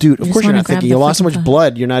 Yeah, dude. Of You course just you're wanna not grab thinking. the You lost so freaking much phone.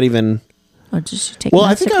 blood. You're not even. Oh, just take. Well,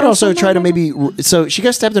 I think I'd also try to maybe. So she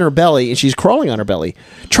got stabbed in her belly and she's crawling on her belly.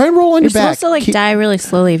 Try and roll on You're your back. supposed to die really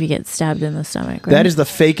slowly if you get stabbed in the stomach. Right? That is the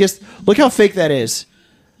fakest. Look how fake that is.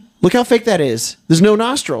 Look how fake that is. There's no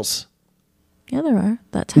nostrils. Yeah, there are.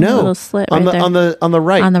 That tiny No, little slit on right the there. on the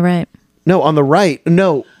right. On the right. No, on the right.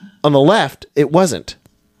 No, on the left. It wasn't.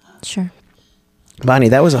 Sure. Bonnie,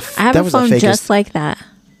 that was a. I have that a was phone the fakest. just like that.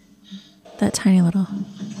 That tiny little.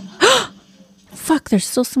 Fuck! There's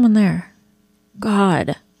still someone there.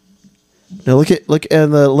 God. No, look at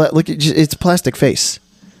it's plastic face.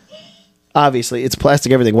 Obviously, it's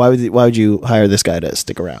plastic everything. Why would you hire this guy to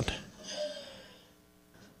stick around?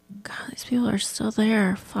 God, these people are still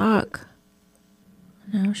there. Fuck.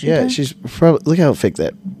 No, Yeah, she's probably. Look how fake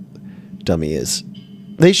that dummy is.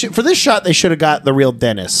 They should for this shot. They should have got the real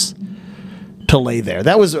Dennis to lay there.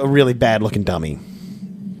 That was a really bad looking dummy.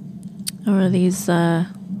 Or are these,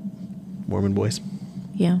 Mormon boys.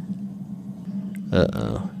 yeah.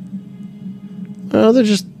 Oh, they're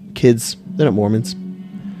just kids. They're not Mormons.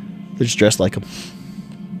 They're just dressed like them.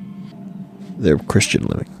 They're Christian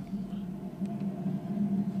living.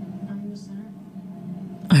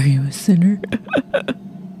 Are you a sinner?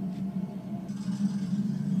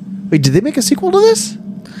 Wait, did they make a sequel to this?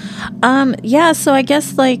 Yeah, so I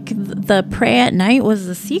guess like the Pray at Night was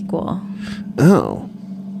the sequel. Oh.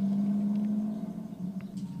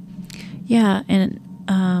 Yeah, and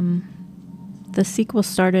the sequel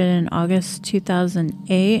started in August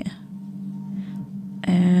 2008,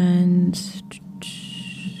 and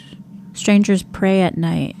Strangers Pray at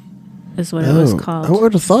Night is what it was called. I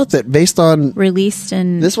would have thought that based on Released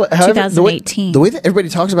in this one, however, 2018. the way that everybody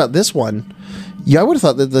talks about this one, yeah, I would have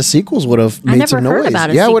thought that the sequels would have made never some heard noise.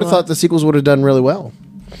 about a Yeah, I would have sequel. thought the sequels would have done really well.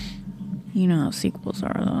 You know how sequels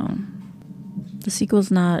are, though. The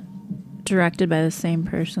sequel's not directed by the same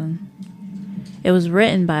person. It was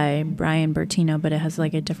written by Brian Bertino, but it has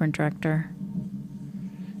like a different director.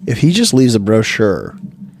 If he just leaves a brochure.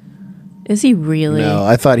 Is he really? No,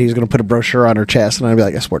 I thought he was going to put a brochure on her chest, and I'd be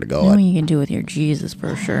like, I swear to You know God. what you can do with your Jesus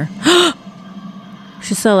brochure?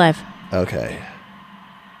 She's still alive. Okay.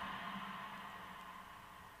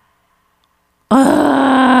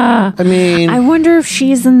 Ah! I mean, I wonder if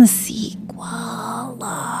she's in the sequel.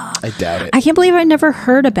 I doubt it. I can't believe I never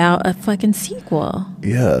heard about a fucking sequel.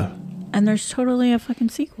 Yeah. And there's totally a fucking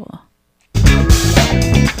sequel.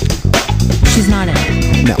 She's not in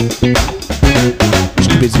it. No. She's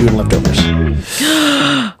too busy doing leftovers.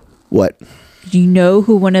 What? Do you know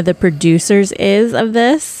who one of the producers is of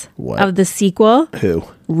this? What? Of the sequel? Who?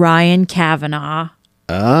 Ryan Kavanaugh.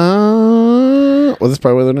 Well, that's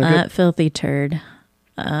probably why they're not good. That filthy turd.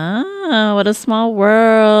 Oh, what a small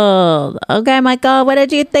world. Okay, Michael, what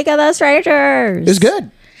did you think of The Strangers? It was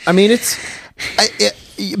good. I mean,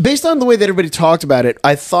 based on the way that everybody talked about it,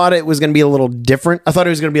 I thought it was going to be a little different. I thought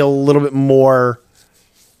it was going to be a little bit more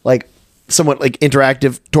like somewhat like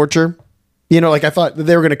interactive torture. You know, like I thought that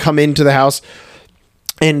they were going to come into the house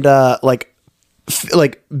and like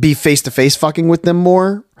be face to face fucking with them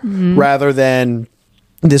more rather than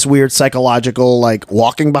this weird psychological like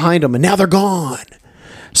walking behind them and now they're gone.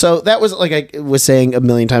 So that was like I was saying a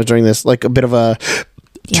million times during this, like a bit of a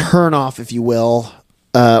turn off, if you will.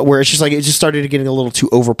 Where it's just like it just started getting a little too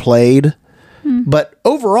overplayed, but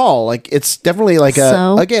overall, like it's definitely like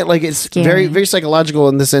it's scary. very very psychological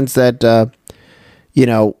in the sense that you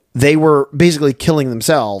know they were basically killing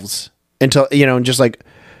themselves until and just like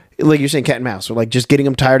you're saying cat and mouse, or like just getting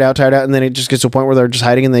them tired out, and then it just gets to a point where they're just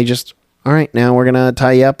hiding and they just all right, now we're gonna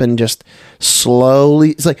tie you up and just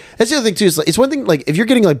slowly. It's like that's the other thing too. It's one thing like if you're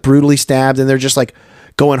getting like brutally stabbed and they're just like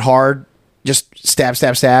going hard, just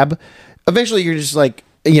stab. Eventually you're just like,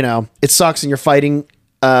 it sucks and you're fighting,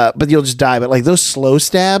 but you'll just die. But like those slow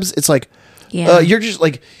stabs, it's like, you're just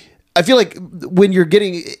like, I feel like when you're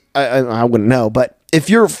getting, I wouldn't know, but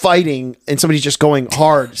if you're fighting and somebody's just going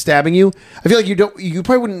hard, stabbing you, I feel like you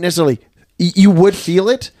probably wouldn't necessarily, you would feel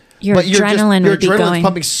it. Your but adrenaline your would be adrenaline's going.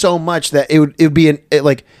 pumping so much that it would be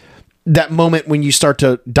like that moment when you start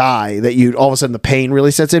to die that you all of a sudden the pain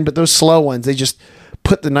really sets in. But those slow ones, they just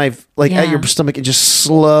put the knife like at your stomach and just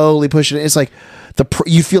slowly push it. It's like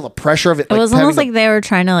you feel the pressure of it. It was almost like they were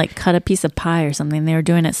trying to like cut a piece of pie or something. They were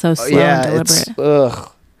doing it so slow and deliberate.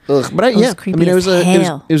 Ugh. But it was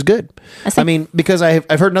it was good. I mean, because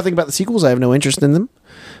I've heard nothing about the sequels. I have no interest in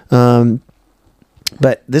them.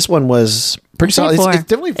 But this one was pretty solid. It's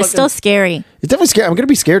definitely it's still scary. It's definitely scary. I'm gonna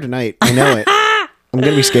be scared tonight. I know it. I'm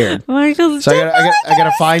gonna be scared. Michael's So I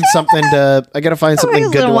gotta find something to. I gotta find something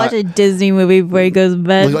Michael's good to gonna watch a Disney movie before he goes to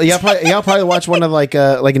bed. I'll probably watch one of like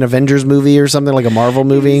an Avengers movie or something, like a Marvel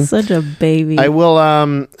movie. Such a baby. I will.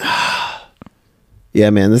 Yeah,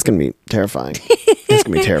 man, this is gonna be terrifying. It's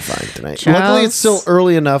gonna be terrifying tonight. Charles, Luckily, it's still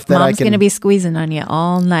early enough that Mom's I can. gonna be squeezing on you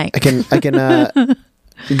all night. I can.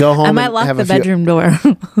 Go home. I might lock the bedroom door.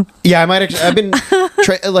 Yeah, I might actually. I've been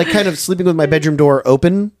kind of sleeping with my bedroom door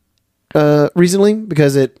open recently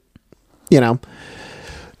because it, now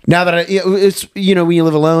that it's when you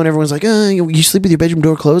live alone, everyone's like, oh, you sleep with your bedroom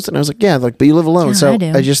door closed, and I was like, yeah, like, but you live alone, Yeah, so I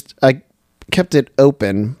do. I kept it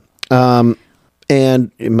open, and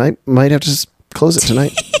it might have to close it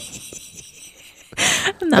tonight.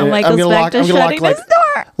 Now Michael's back to shutting his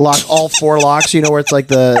door. lock all 4 locks. You know where it's like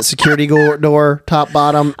the security door, top,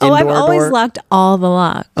 bottom, Oh, I've indoor always door. locked all the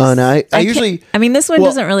locks. Oh no, I can't- usually. I mean, this one well,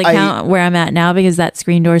 doesn't really I- count where I'm at now because that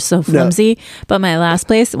screen door is so flimsy. But my last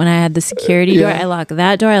place, when I had the security door, Yeah. I locked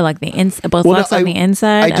that door. I locked both Well, locks no, on the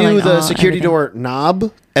inside. I do locked the security everything. door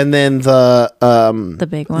knob and then the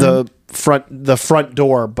big one. the front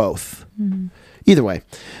door both. Mm-hmm. Either way,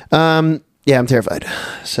 yeah, I'm terrified.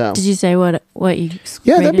 So Did you say what you?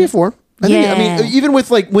 yeah, that'd be a rated? 4. I Yeah. mean, even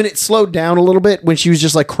with like when it slowed down a little bit, when she was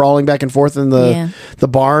just like crawling back and forth in the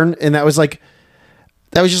barn, and that was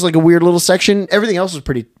just like a weird little section. Everything else was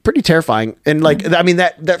pretty terrifying. And like, I mean,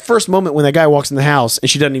 that first moment when that guy walks in the house and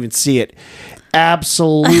she doesn't even see it,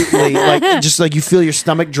 absolutely, like, just like you feel your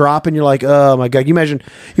stomach drop and you're like, oh my God. You imagine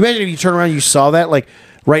if you turn around and you saw that, like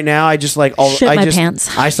right now, I just like, Shit my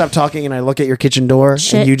pants. I stop talking and I look at your kitchen door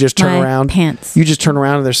Shit and you just turn my around. pants. You just turn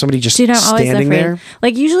around and there's somebody just Dude, I'm always standing afraid. there.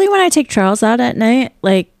 Like usually when I take Charles out at night,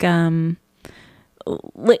 like when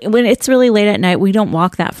it's really late at night, we don't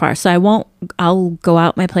walk that far. So I'll go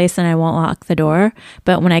out my place and I won't lock the door.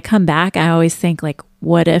 But when I come back, I always think like,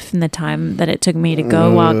 what if in the time that it took me to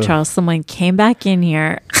go walk Charles, someone came back in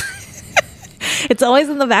here? It's always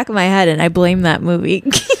in the back of my head, and I blame that movie.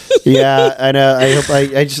 Yeah, I know. I hope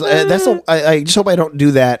I just hope I don't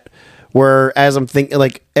do that. Where as I'm thinking,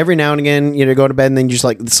 like every now and again, you know, go to bed and then just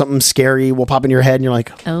like something scary will pop in your head, and you're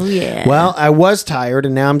like, Oh yeah. well, I was tired,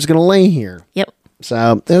 and now I'm just gonna lay here. Yep.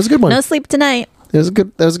 So that was a good one. No sleep tonight. That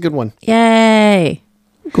was a good one. Yay.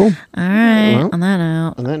 Cool. All right. Well, on that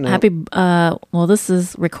note, happy- well, this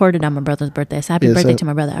is recorded on my brother's birthday. So happy Yeah, birthday so- to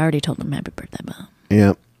my brother. I already told him happy birthday, but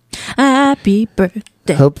Yeah. happy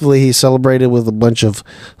birthday. Hopefully he celebrated with a bunch of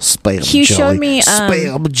spam He jelly. showed me,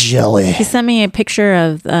 spam jelly. He sent me a picture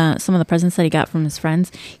of some of the presents that he got from his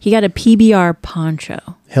friends. He got a PBR poncho.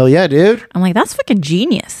 Hell yeah, dude. I'm like, that's fucking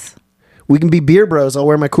genius. We can be beer bros. I'll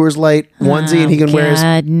wear my Coors Light onesie, and he can wear his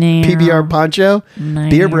God, no. PBR poncho. No.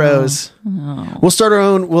 Beer bros. We'll start our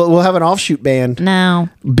own. We'll have an offshoot band. No,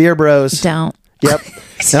 Beer bros. don't. Yep.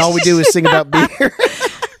 And all we do is sing about beer.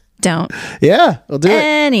 Don't. Yeah, we'll do it.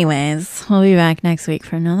 Anyways, we'll be back next week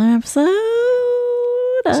for another episode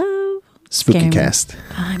of Spooky Scary cast.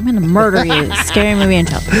 I'm going to murder you. Scary movie and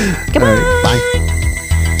tell. Goodbye. All right, bye.